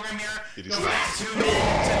our program here, It is don't forget to tune in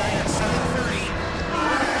tonight at 7:30.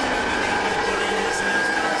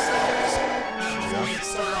 Before we get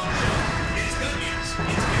started on the show, it's good news.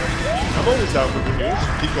 It's very good news. I'm always down for good news.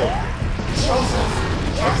 Keep going.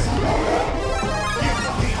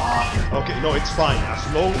 Okay, no, it's fine. As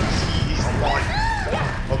long as he is alive.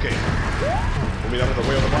 Okay. Moving out of the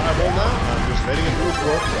way of the fireball now. I'm just letting him do his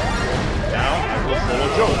work. Now I will follow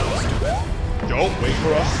Joe. Joe, wait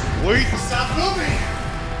for us. Wait! Stop moving!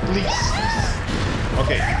 Please.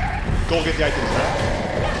 Okay. Go get the items now.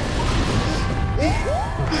 Yeah.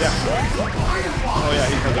 Oh yeah,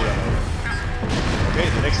 he can do that. Okay,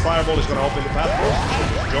 the next fireball is gonna open the path for us.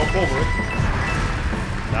 Just jump over it.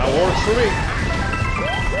 That works for me.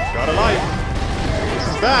 Got a life. This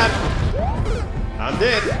is bad. I'm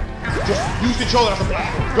dead. Just use each other as a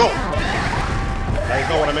platform. Go! That is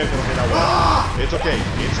not what I meant, but okay, that works. It's okay.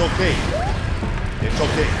 It's okay. It's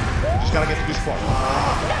okay. Just gotta get to this part.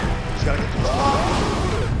 Just gotta get to this part.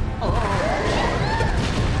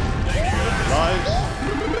 Lives.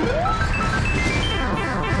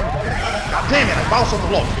 God damn it, I bounced on the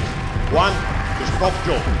block. One, just pop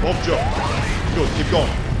Joe. Pop Joe. Good, keep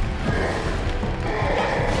going.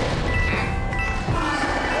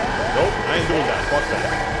 Nope, I ain't doing that. Fuck that.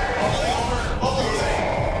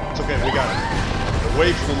 It's okay, we got it. The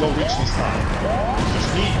waves will not reach this time. We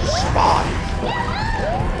just need to survive.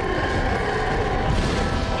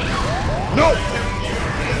 No!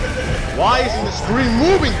 Why isn't the screen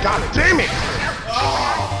moving? God damn it!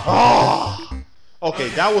 Okay,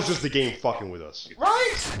 that was just the game fucking with us.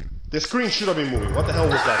 Right? The screen should have been moving. What the hell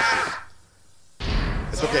was that shit?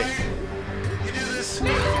 It's okay. You do this.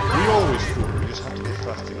 We always do. We just have to get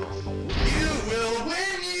fast enough. You will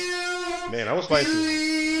win. You. Man, I was fighting.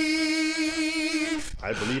 Believe.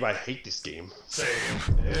 I believe I hate this game. Same.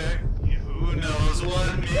 Who knows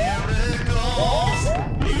what miracles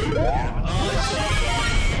you achieve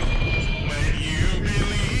when you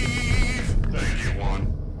believe. Thank you, one.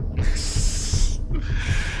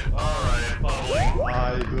 Alright, Bubble.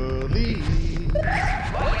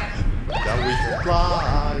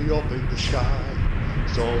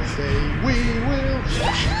 birthday, we will.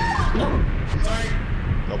 Sorry.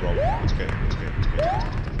 No problem. It's okay. It's okay. It's okay.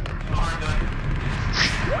 Hard gun.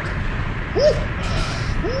 Woo!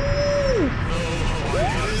 Woo!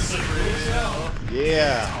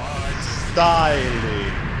 Yeah.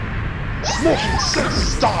 Styling. Smoking sex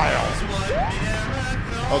style.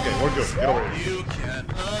 Okay, we're good. Get over here. You can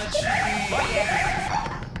achieve.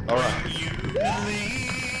 Alright. You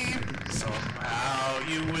believe. Somehow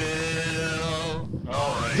you will.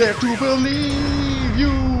 Alright. Dare to believe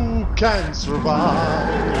you can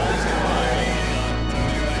survive.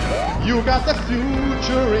 You got the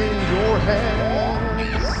future in your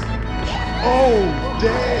hands. Oh,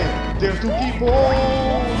 dare to keep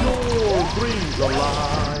all your dreams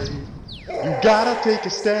alive. You gotta take a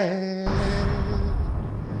stand.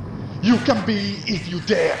 You can be if you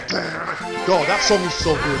dare. God, that song is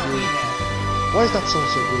so good, dude. Why is that song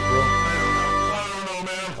so good, bro?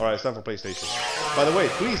 Alright, it's time for PlayStation. By the way,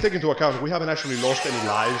 please take into account we haven't actually lost any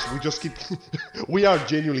lives. We just keep... we are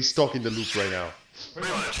genuinely stuck in the loop right now. Pretty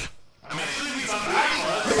much. I mean,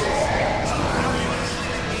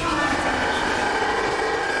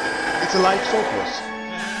 It's a life surplus.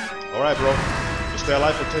 Alright, bro. Just stay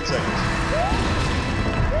alive for 10 seconds.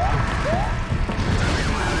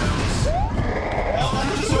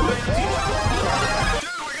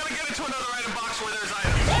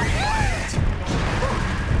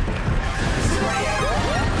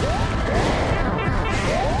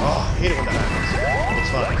 Oh, I hate it when that happens. It's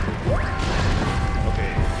fine. Okay,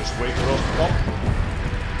 just wait for those to pop.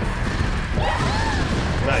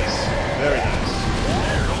 Nice. Very nice.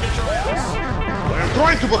 I'm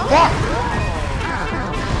trying to, but fuck!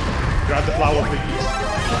 Grab the flower, please.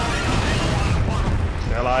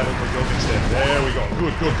 Stay alive until Joe gets dead. There we go.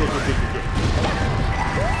 Good.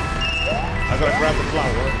 I gotta grab the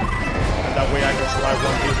flower, and that way I can survive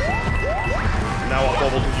one hit. Now I'll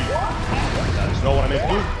bubble to you. That is not what I meant to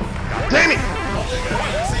do. God damn it!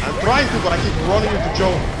 I'm trying to, but I keep running into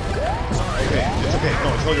Joe. Okay, it's okay.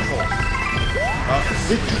 No, it's not your fault.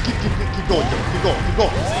 Keep going, Joe. Keep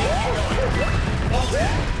going.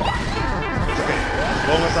 It's okay. As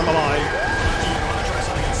long as I'm alive.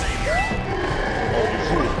 Oh, you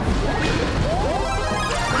fool.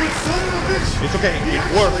 It's okay.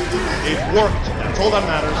 It worked. That's all that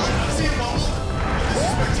matters.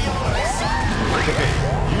 It's okay.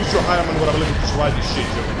 Use your Hireman whatever limit to survive this shit,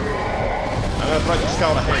 Joe. I'm gonna try to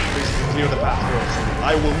scout ahead, basically clear the path first.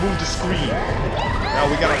 I will move the screen. Now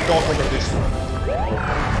we gotta dock under this one.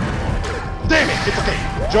 Damn it! It's okay.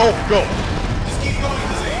 Joe, go. just keep going,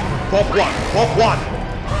 Pop one.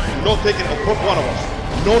 Do not take it. Pop one of us.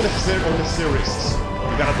 No necessary unnecessary risks.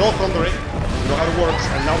 We gotta dock under it. We know how it works,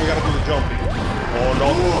 and now we gotta do the jumping. Oh no.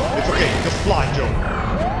 It's okay. Just fly, Joe.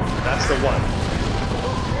 That's the one.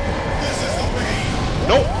 This is the way.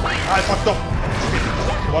 Nope. I fucked up.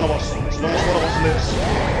 One of us. As long as one of us lives.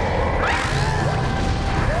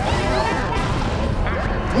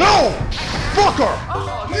 No! Fucker!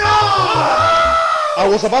 No! I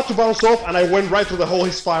was about to bounce off and I went right through the hole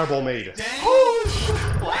his fireball made. Daniel?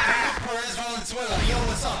 Perez Valenzuela. Yo,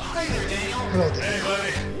 what's up? Hi there, Daniel. Hello, Daniel. Hey,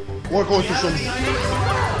 buddy. We're going through some...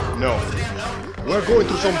 No. We're going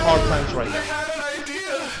through some hard times right I now. had an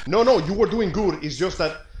idea. No, you were doing good. It's just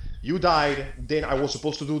that you died, then I was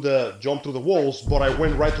supposed to do the jump through the walls, but I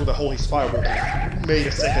went right through the hole his fireball made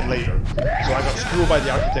a second later. So I got screwed by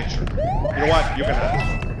the architecture. You know what? You can have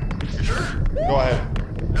it. Sure. Go ahead.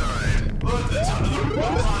 Alright. Look, the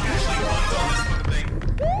clock actually runs on this fucking thing.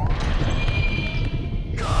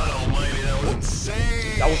 God almighty, that was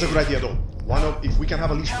insane. That was a good idea though. If we can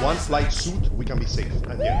have at least one flight suit, we can be safe.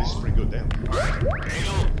 And yeah, this is pretty good then. Alright,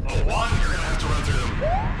 Angel, one, you're gonna have to run through them.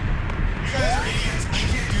 You guys are idiots, I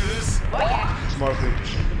can't do this. Smart thing.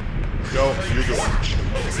 Go, you do it.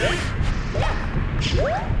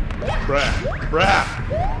 Brah.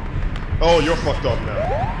 Oh, you're fucked up now.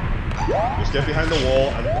 Just get behind the wall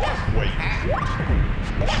and wait.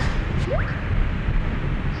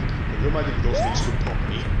 Can you imagine if those things could pop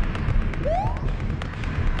me?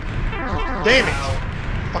 Damn it!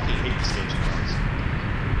 Fucking hate this game sometimes.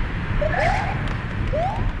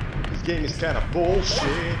 This game is kind of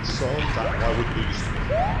bullshit sometimes. Why would you do this to me?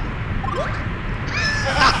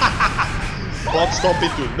 Bot stomp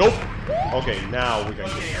into it. Nope. Okay, now we can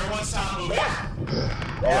Okay, get. everyone stop moving.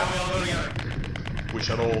 Alright. We all go together. We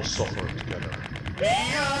shall all suffer together. We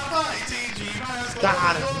are fighting dreamers.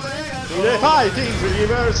 Sono fighting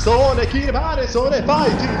dreamers, sono chi pare, sono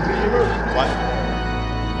fighting dreamers. What?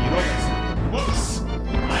 You know? Whoops.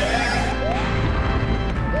 My bad.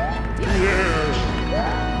 Yeah.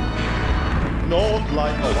 Not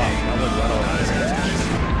like. Oh wow, I was right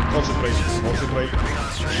on. Concentrate. Concentrate.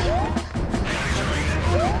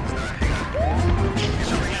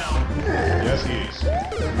 Yes, he is.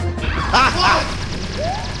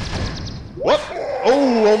 What?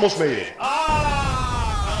 Oh, almost made it. You're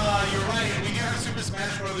right. We do have Super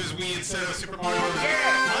Smash Brothers Wii instead of Super Mario Brothers. I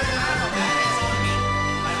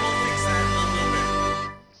will fix that in a little bit.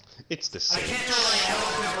 It's the I same. can't do it right now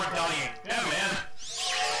because we're dying. Yeah, man.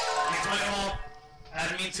 It's my fault. I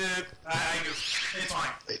didn't mean to. It's fine.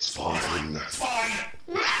 It's fine. It's fine.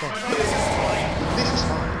 This is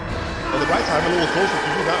fine. On the right side, I'm a little closer to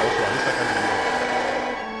you now, so at least I can do it.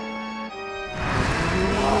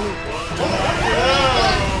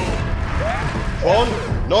 Fun?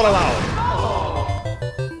 Not allowed.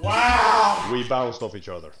 Wow. We bounced off each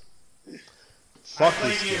other. Fuck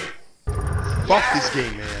this game. Fuck this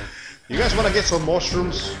game, man. You guys wanna get some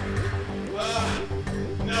mushrooms? No,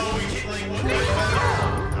 we can't. Like, what?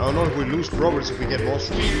 I don't know if we lose progress if we get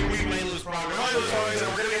mushrooms. We may lose progress. We're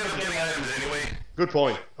gonna end up getting items anyway. Good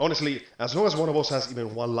point. Honestly, as long as one of us has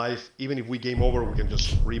even one life, even if we game over, we can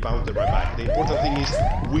just rebound it right back. The important thing is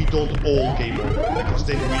we don't all game over, because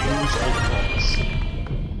then we lose all the progress.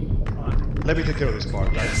 Let me take care of this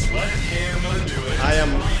part, guys. Let him do it. I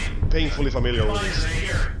am painfully familiar with this.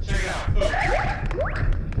 Here, check it out.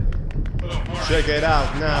 Check it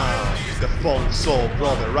out now. The funk soul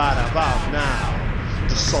brother right about now.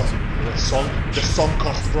 The sun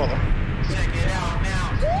cost brother. Check it out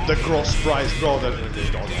now. The cross price brother.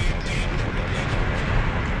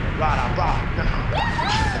 Right about now.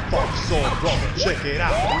 The funk soul brother. Check it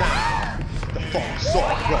out now. The funk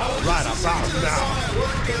soul brother. Right about now.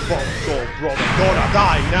 The funk soul brother. Gonna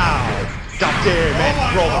die now. God damn it,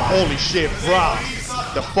 brother. Holy shit, bro.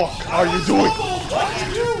 The fuck are you doing?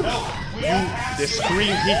 The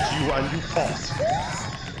screen hit you and you paused.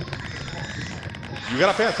 You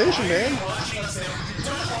gotta pay attention, man.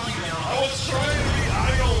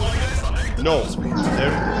 No.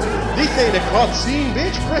 This ain't a cutscene,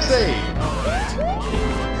 bitch. Press A.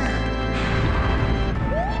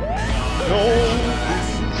 No.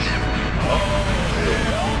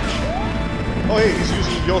 Oh, hey, he's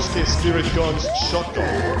using Yosuke's Spirit Gun's shotgun.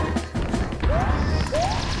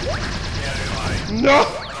 No!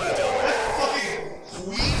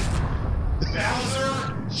 Bowser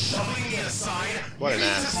shoving me aside. What an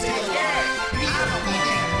ass.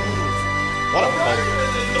 What a bum.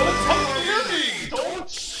 Don't come near me! Don't!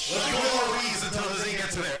 Let's go to our Wii's until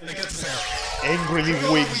it gets there. Angrily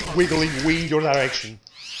wiggling Wii your direction.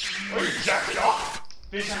 Are you jacking off?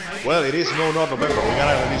 Well, it is not November. We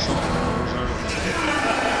gotta release something.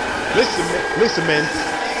 Listen, man.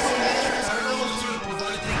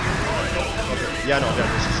 Yeah, no, yeah,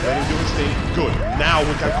 just let him do his thing. Good. Now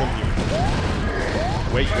we can come here.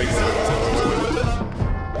 Wait. But he did not stop.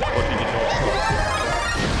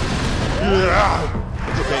 Yeah.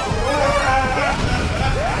 It's okay.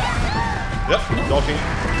 Yep, talking.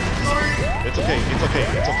 It's okay.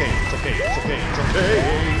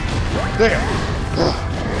 There.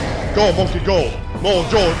 Go, monkey, go. Mo,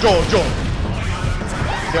 Joe.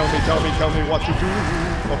 Tell me what to do.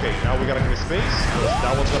 Okay, now we gotta get space.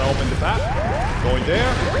 That one's gonna open the path. Going there.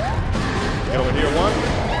 Get over here, one.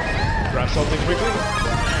 Grab something quickly.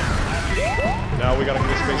 Now we gotta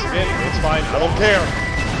get space again. It's fine. I don't care.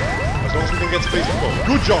 As long as we can get space, we go.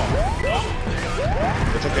 Good job.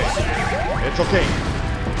 It's okay.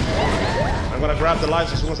 I'm gonna grab the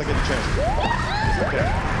lives as soon as I get the chance. Okay.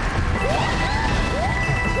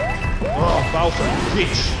 Oh, Bowser, you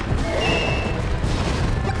bitch.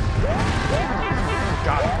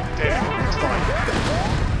 God damn, it's fine.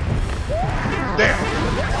 There!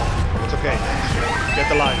 It's okay. Get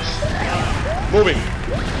the lives. Moving.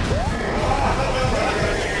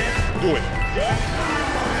 Do it.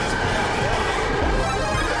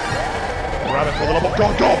 Grab it for the level. Go!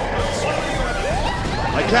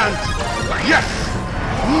 I can't. Yes!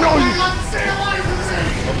 Nice!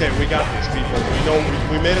 Okay, we got this, people. We know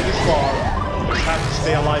we made it this far. We just have to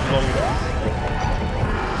stay alive long enough.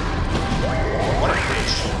 What a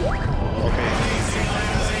bitch. Okay.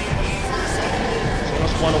 So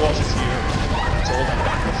as one of us is here, that's all that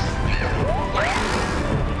matters.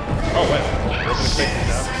 Oh well, wasn't expecting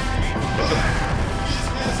that. Listen.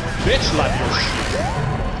 Bitch slap your shit.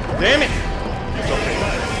 Damn it! It's okay.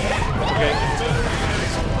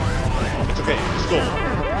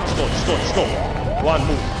 Let's go. One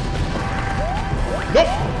move. Nope!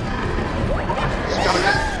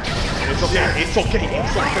 It's okay.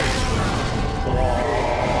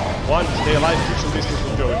 One, stay alive, keep some distance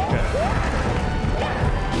from Joe if you can.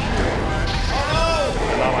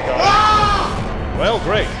 Oh my god. Well,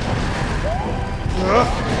 great.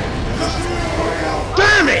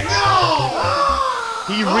 Damn it!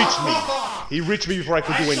 He reached me. He reached me before I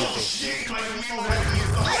could do anything.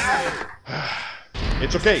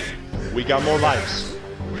 It's okay. We got more lives.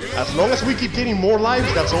 As long as we keep getting more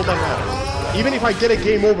lives, that's all that matters. Even if I get a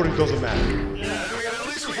game over, it doesn't matter.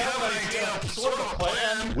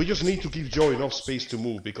 We just need to give Joe enough space to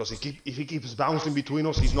move, because if he keeps bouncing between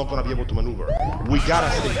us, he's not gonna be able to maneuver. We gotta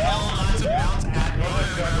stay.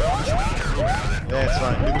 That's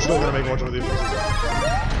fine. It's not gonna make much of a difference.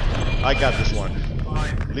 I got this one.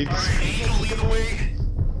 Lead this.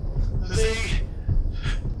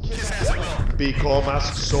 Become as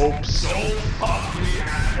soaps.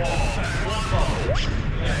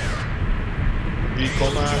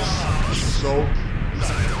 Become as soap.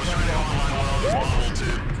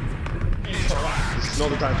 This is not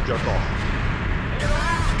the time to jerk off.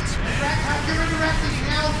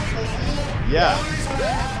 Yeah.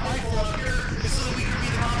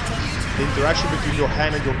 The interaction between your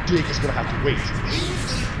hand and your dick is gonna have to wait.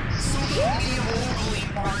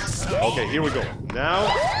 Okay, here we go. Now,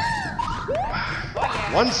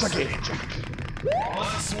 once again, Jack.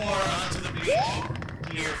 Once more onto the beach,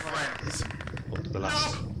 dear friends. On to the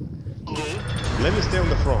last. Let me stay on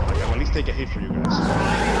the front. I can at least take a hit for you guys.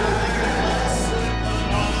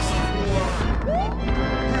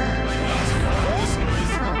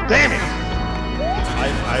 Damn it!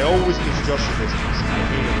 I always misjudge your distance. I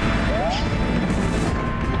hate it.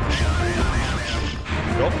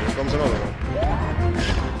 Nope, here comes another one.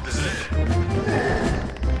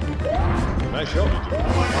 Nice shot, you two.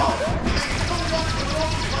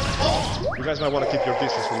 You guys might want to keep your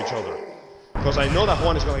distance from each other. Because I know that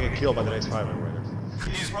Juan is going to get killed by the next fireman right now.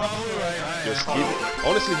 He's probably right. Just keep it.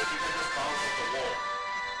 Honestly.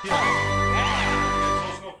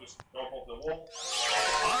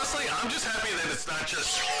 Honestly, I'm just happy that it's not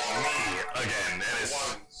just me again. That is,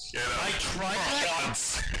 you know, I tried that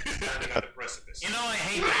once. You know, I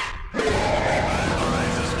hate that.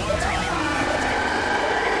 Alright, just one time.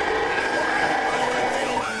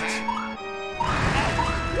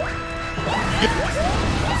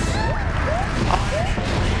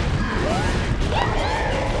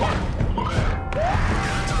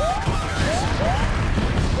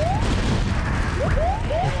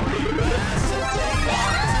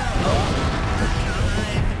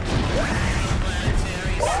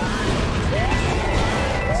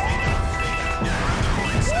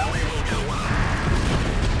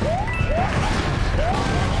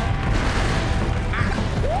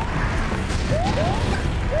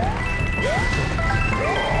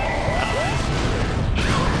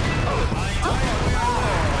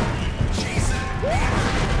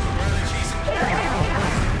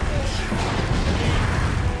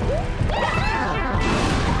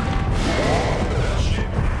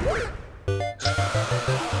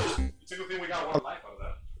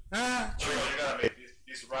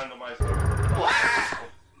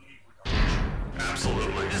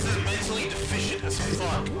 Absolutely. This is mentally deficient as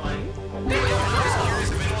fuck. I'm just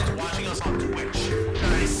curious if anyone's watching us on Twitch.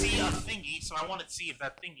 I see a thingy, so I want to see if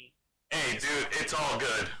that thingy. Hey, dude, it's all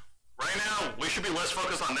good. Right now, we should be less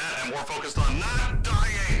focused on that and more focused on not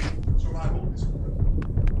dying. Survival.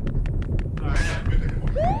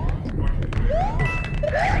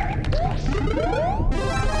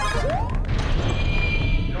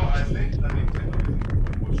 You know, I think that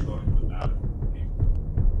Nintendo was going to that.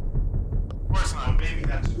 Of course not. Maybe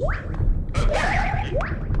that's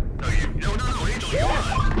No, Angel, you are.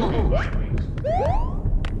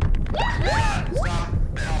 Stop.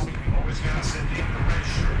 always gotta send in the red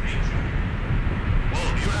shirt, Angel. Well,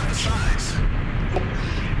 you have the size.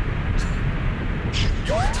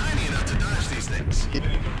 You are tiny enough to dodge these things.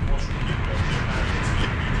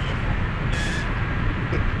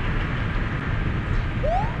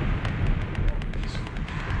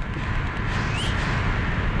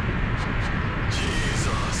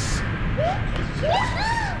 Jesus.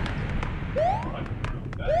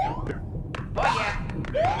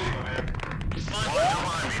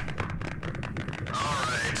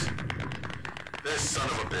 Alright. This son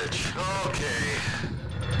of a bitch. Okay.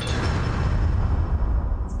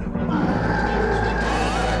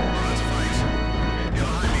 Let's fight. Get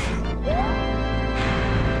behind me.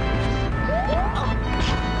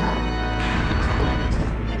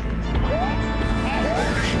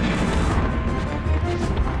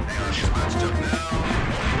 Hang on, she's matched up now.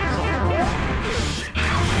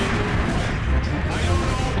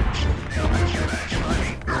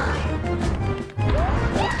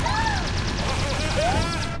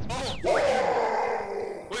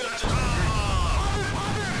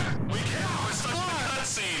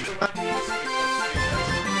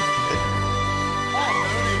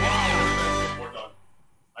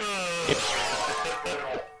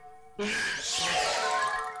 Stop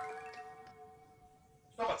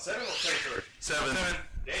at 7 or 10:30? 7.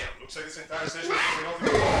 Damn, looks like this entire session is going off the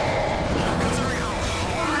Considering how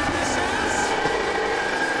hard this is.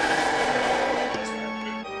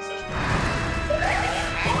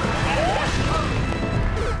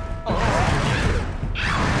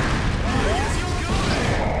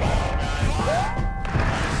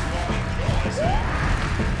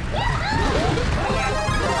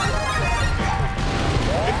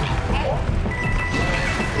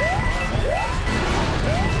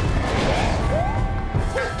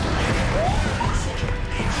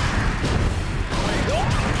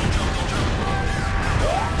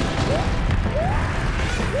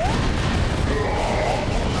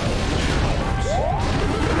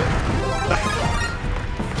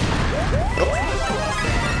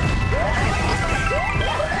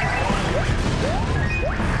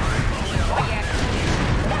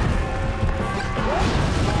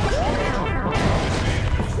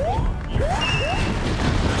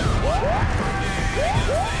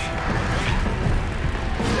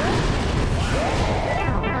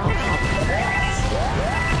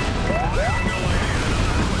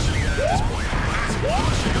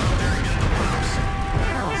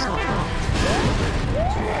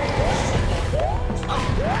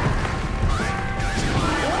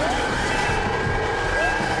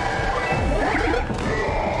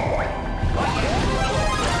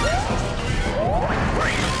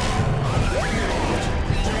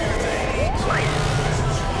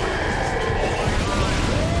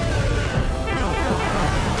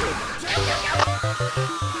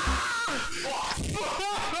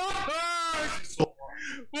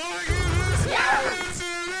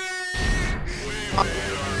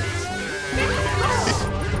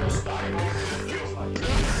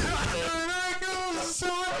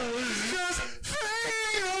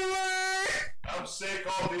 I'm sick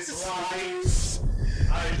of this life.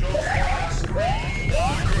 I just want to scream.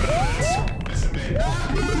 Listen, man.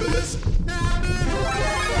 This is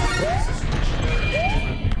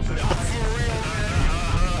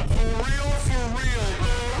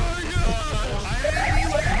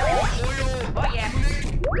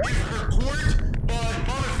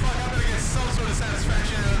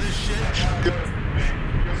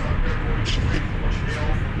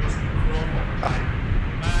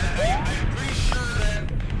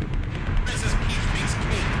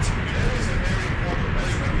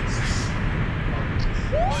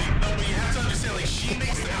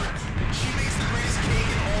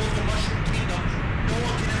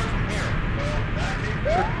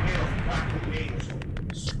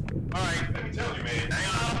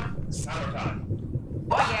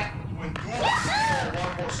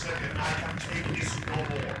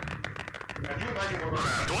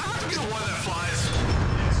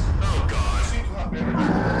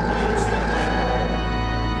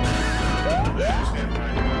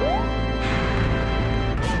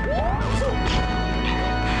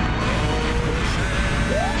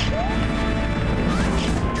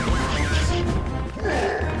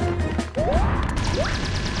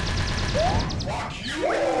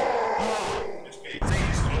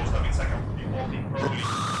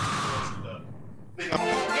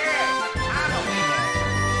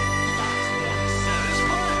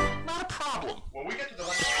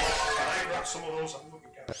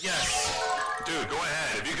Yes. Dude, go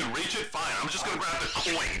ahead. If you can reach it, fine. I'm just gonna grab the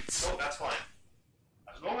coins. No, that's fine.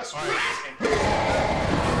 As long as All we right. can. Hey,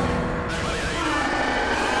 buddy, how you doing?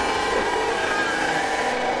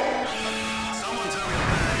 Someone tell me I'm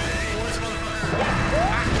bad. Hey, where's the motherfucker?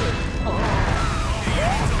 You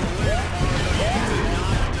need to live. You need to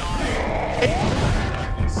not die.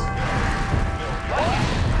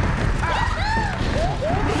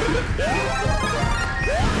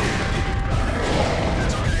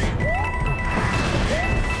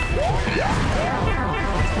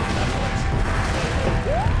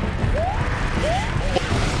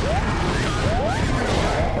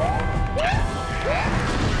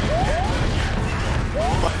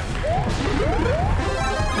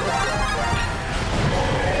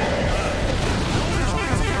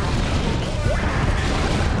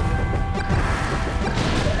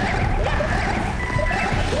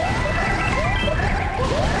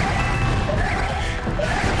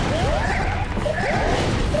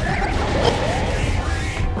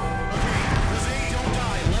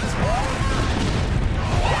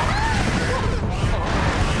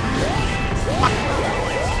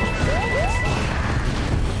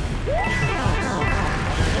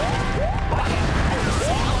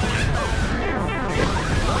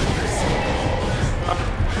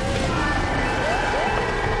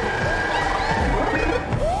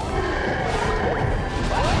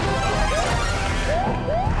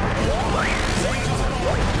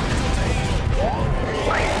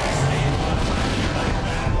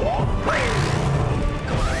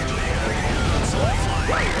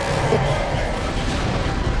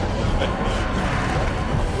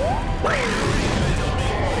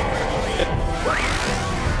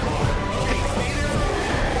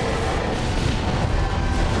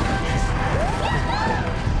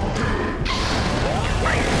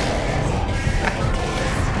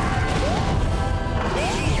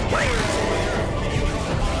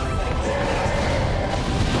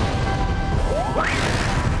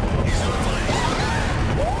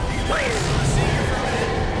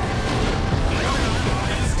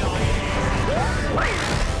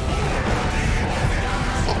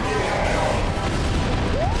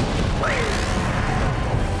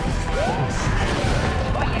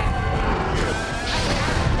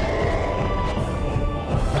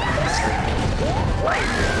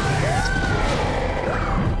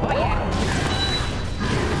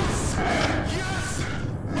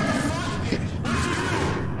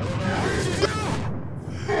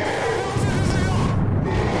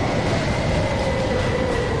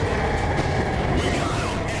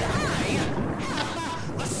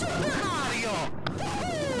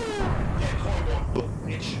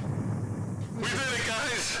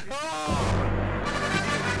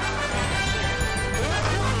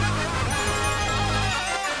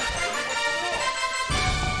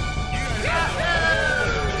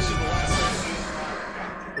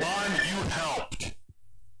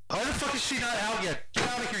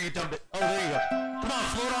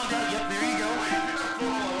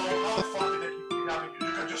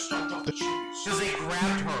 Because they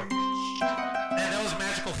grabbed her. And that was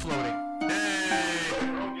magical floating. Hey!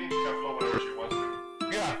 Wrong game, she can flow whenever she wants to.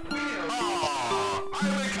 Yeah. Aw,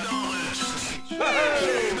 I'm acknowledged.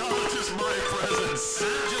 Hey, acknowledges my presence.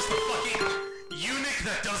 I'm just a fucking eunuch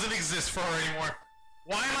that doesn't exist for her anymore.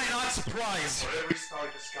 Why am I not surprised? Whatever is star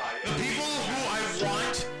in the sky. The people who I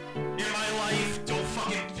want in my life don't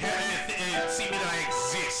fucking see me that I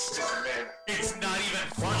exist. Man, It's not even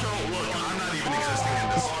Watch out, look, I'm not even existing in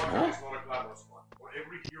this. Marvel is not a glamorous one. For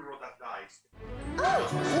every hero that dies,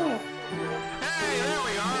 Hey, there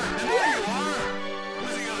we are! And there you are!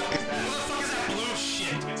 Who's he gonna... Who the fuck is that blue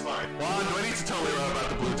shit? it's fine. Juan, do I need to tell you about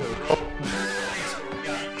the blue toad? Oh.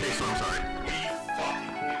 Okay, so I'm sorry.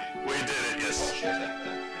 We did it, yes. Yeah,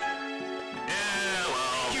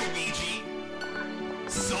 well. Thank you, Ouija.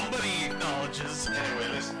 Somebody acknowledges.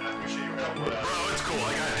 Anyway, listen, I appreciate your help, but Bro, it's cool,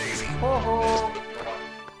 I got Daisy.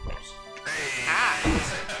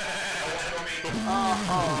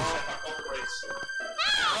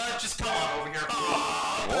 Just come on over here.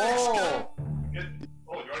 Oh, you're in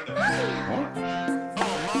the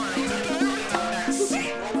Mario, that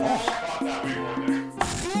seat. that way over there.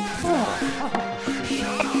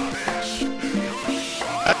 Shut up, bitch.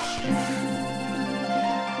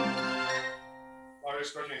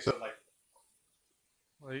 Mario's question is like,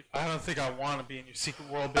 Wait, I don't think I want to be in your secret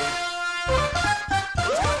world, baby.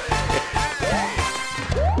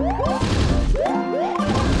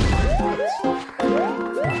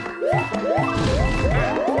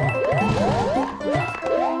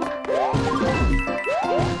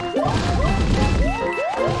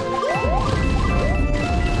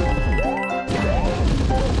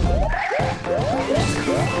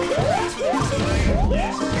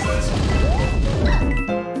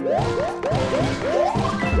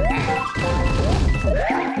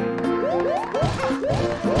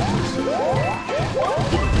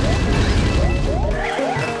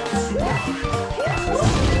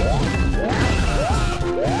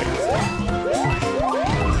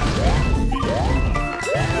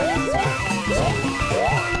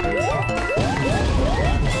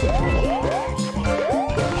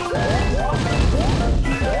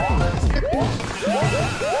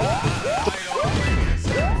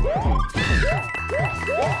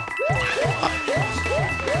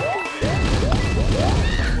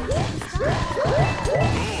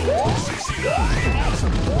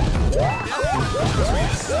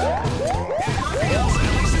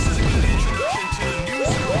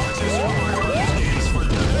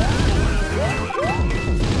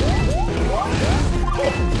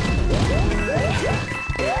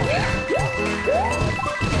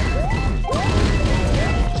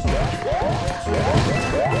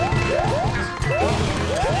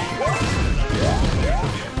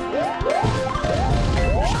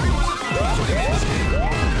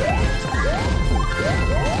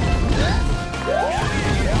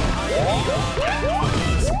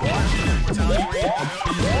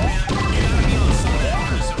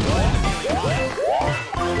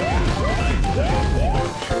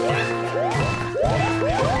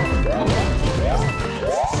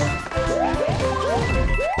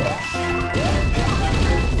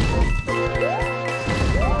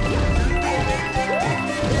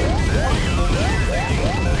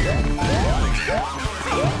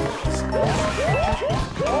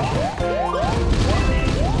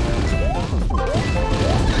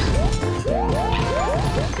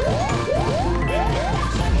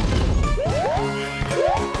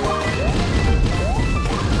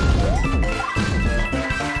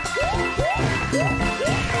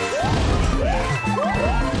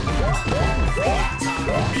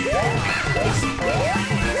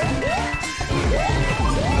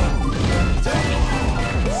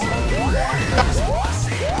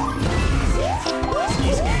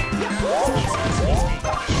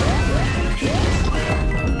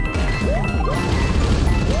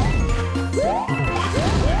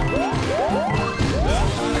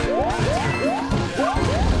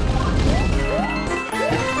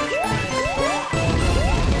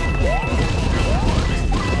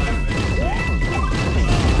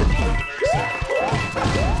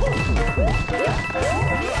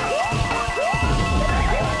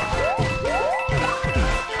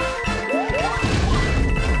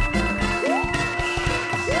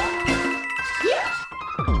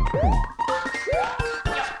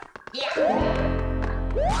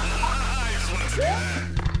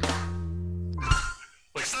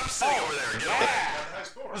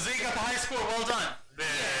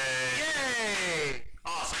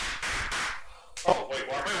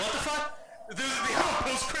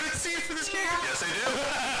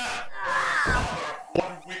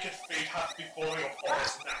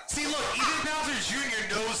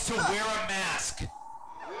 to wear a mask.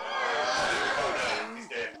 He's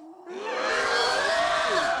dead.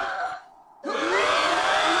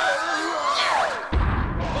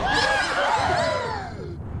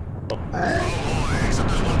 Except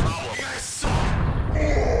there's one problem. You guys suck.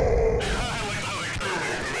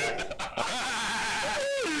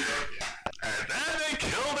 And then they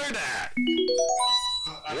killed her dad.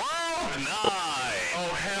 World 9.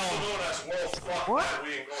 Oh, hell. Known as World Fuck, man, we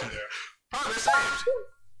ain't going there. Progress saved.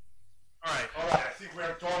 Alright. Alright, I think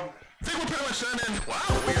we're done. I think we're pretty much done, and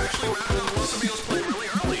wow, we actually wrapped up the Los Amigos play really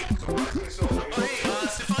early. So, Oh, hey,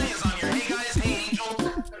 Stefania's on here. Hey, guys. Hey, Angel.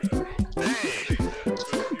 Hey.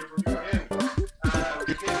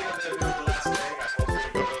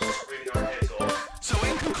 So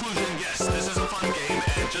in conclusion, yes, this is a fun game,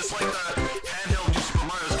 and just like the handheld New Super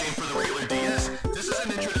Mario's game for the regular DS, this is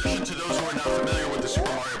an introduction to those who are not familiar with the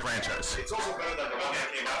Super Mario franchise. It's also better than the one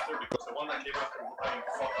that came after, because the one that came after having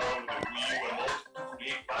fucked around with the Wii U and all to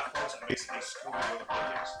create platforms and basically screw with the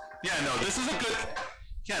projects. Yeah, no, this is a good...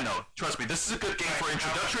 Yeah, no, trust me, this is a good game for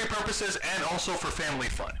introductory purposes and also for family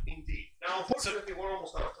fun. Indeed. Now, unfortunately, we're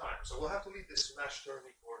almost out of time, so we'll have to leave this Smash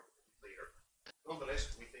tourney for later.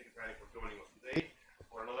 Nonetheless, we thank you, Granny, for joining us today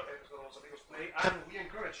for another episode of Los Amigos Play, and we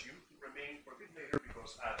encourage you to remain for a bit later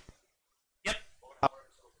because at Yep.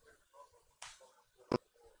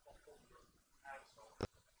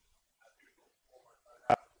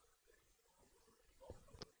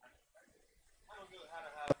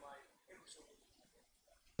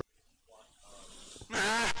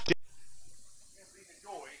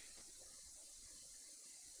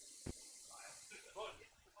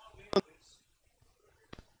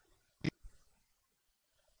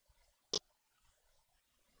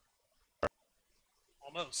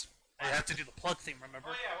 Almost. I have to do the plug thing, remember?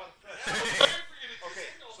 okay,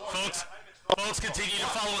 so Folks continue to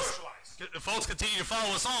follow us. Folks continue to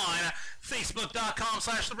follow us on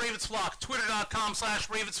Facebook.com/TheRavensFlock,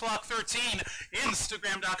 Twitter.com/RavensFlock13,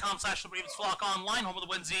 Instagram.com/TheRavensFlock online, home of the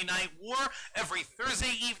Wednesday Night War, every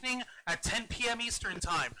Thursday evening at 10 p.m. Eastern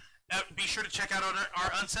Time. Be sure to check out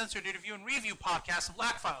our uncensored interview and review podcast of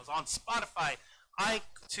Black Files on Spotify,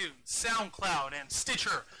 iTunes, SoundCloud, and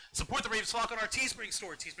Stitcher. Support the Ravens Flock on our Teespring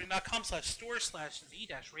store,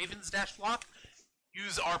 teespring.com/store/the-ravens-flock.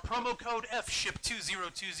 Use our promo code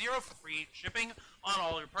FSHIP2020 for free shipping on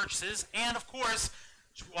all your purchases. And, of course,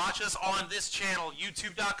 watch us on this channel,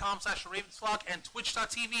 youtube.com/theravensflock and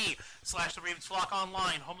twitch.tv/theravensflock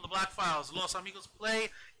online, home of the Black Files, Los Amigos Play,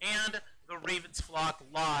 and the Ravens Flock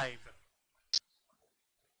Live.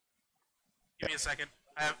 Give me a second.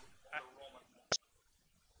 I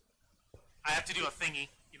have to do a thingy.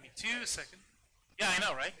 Give me 2 seconds. Yeah, I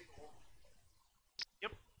know, right?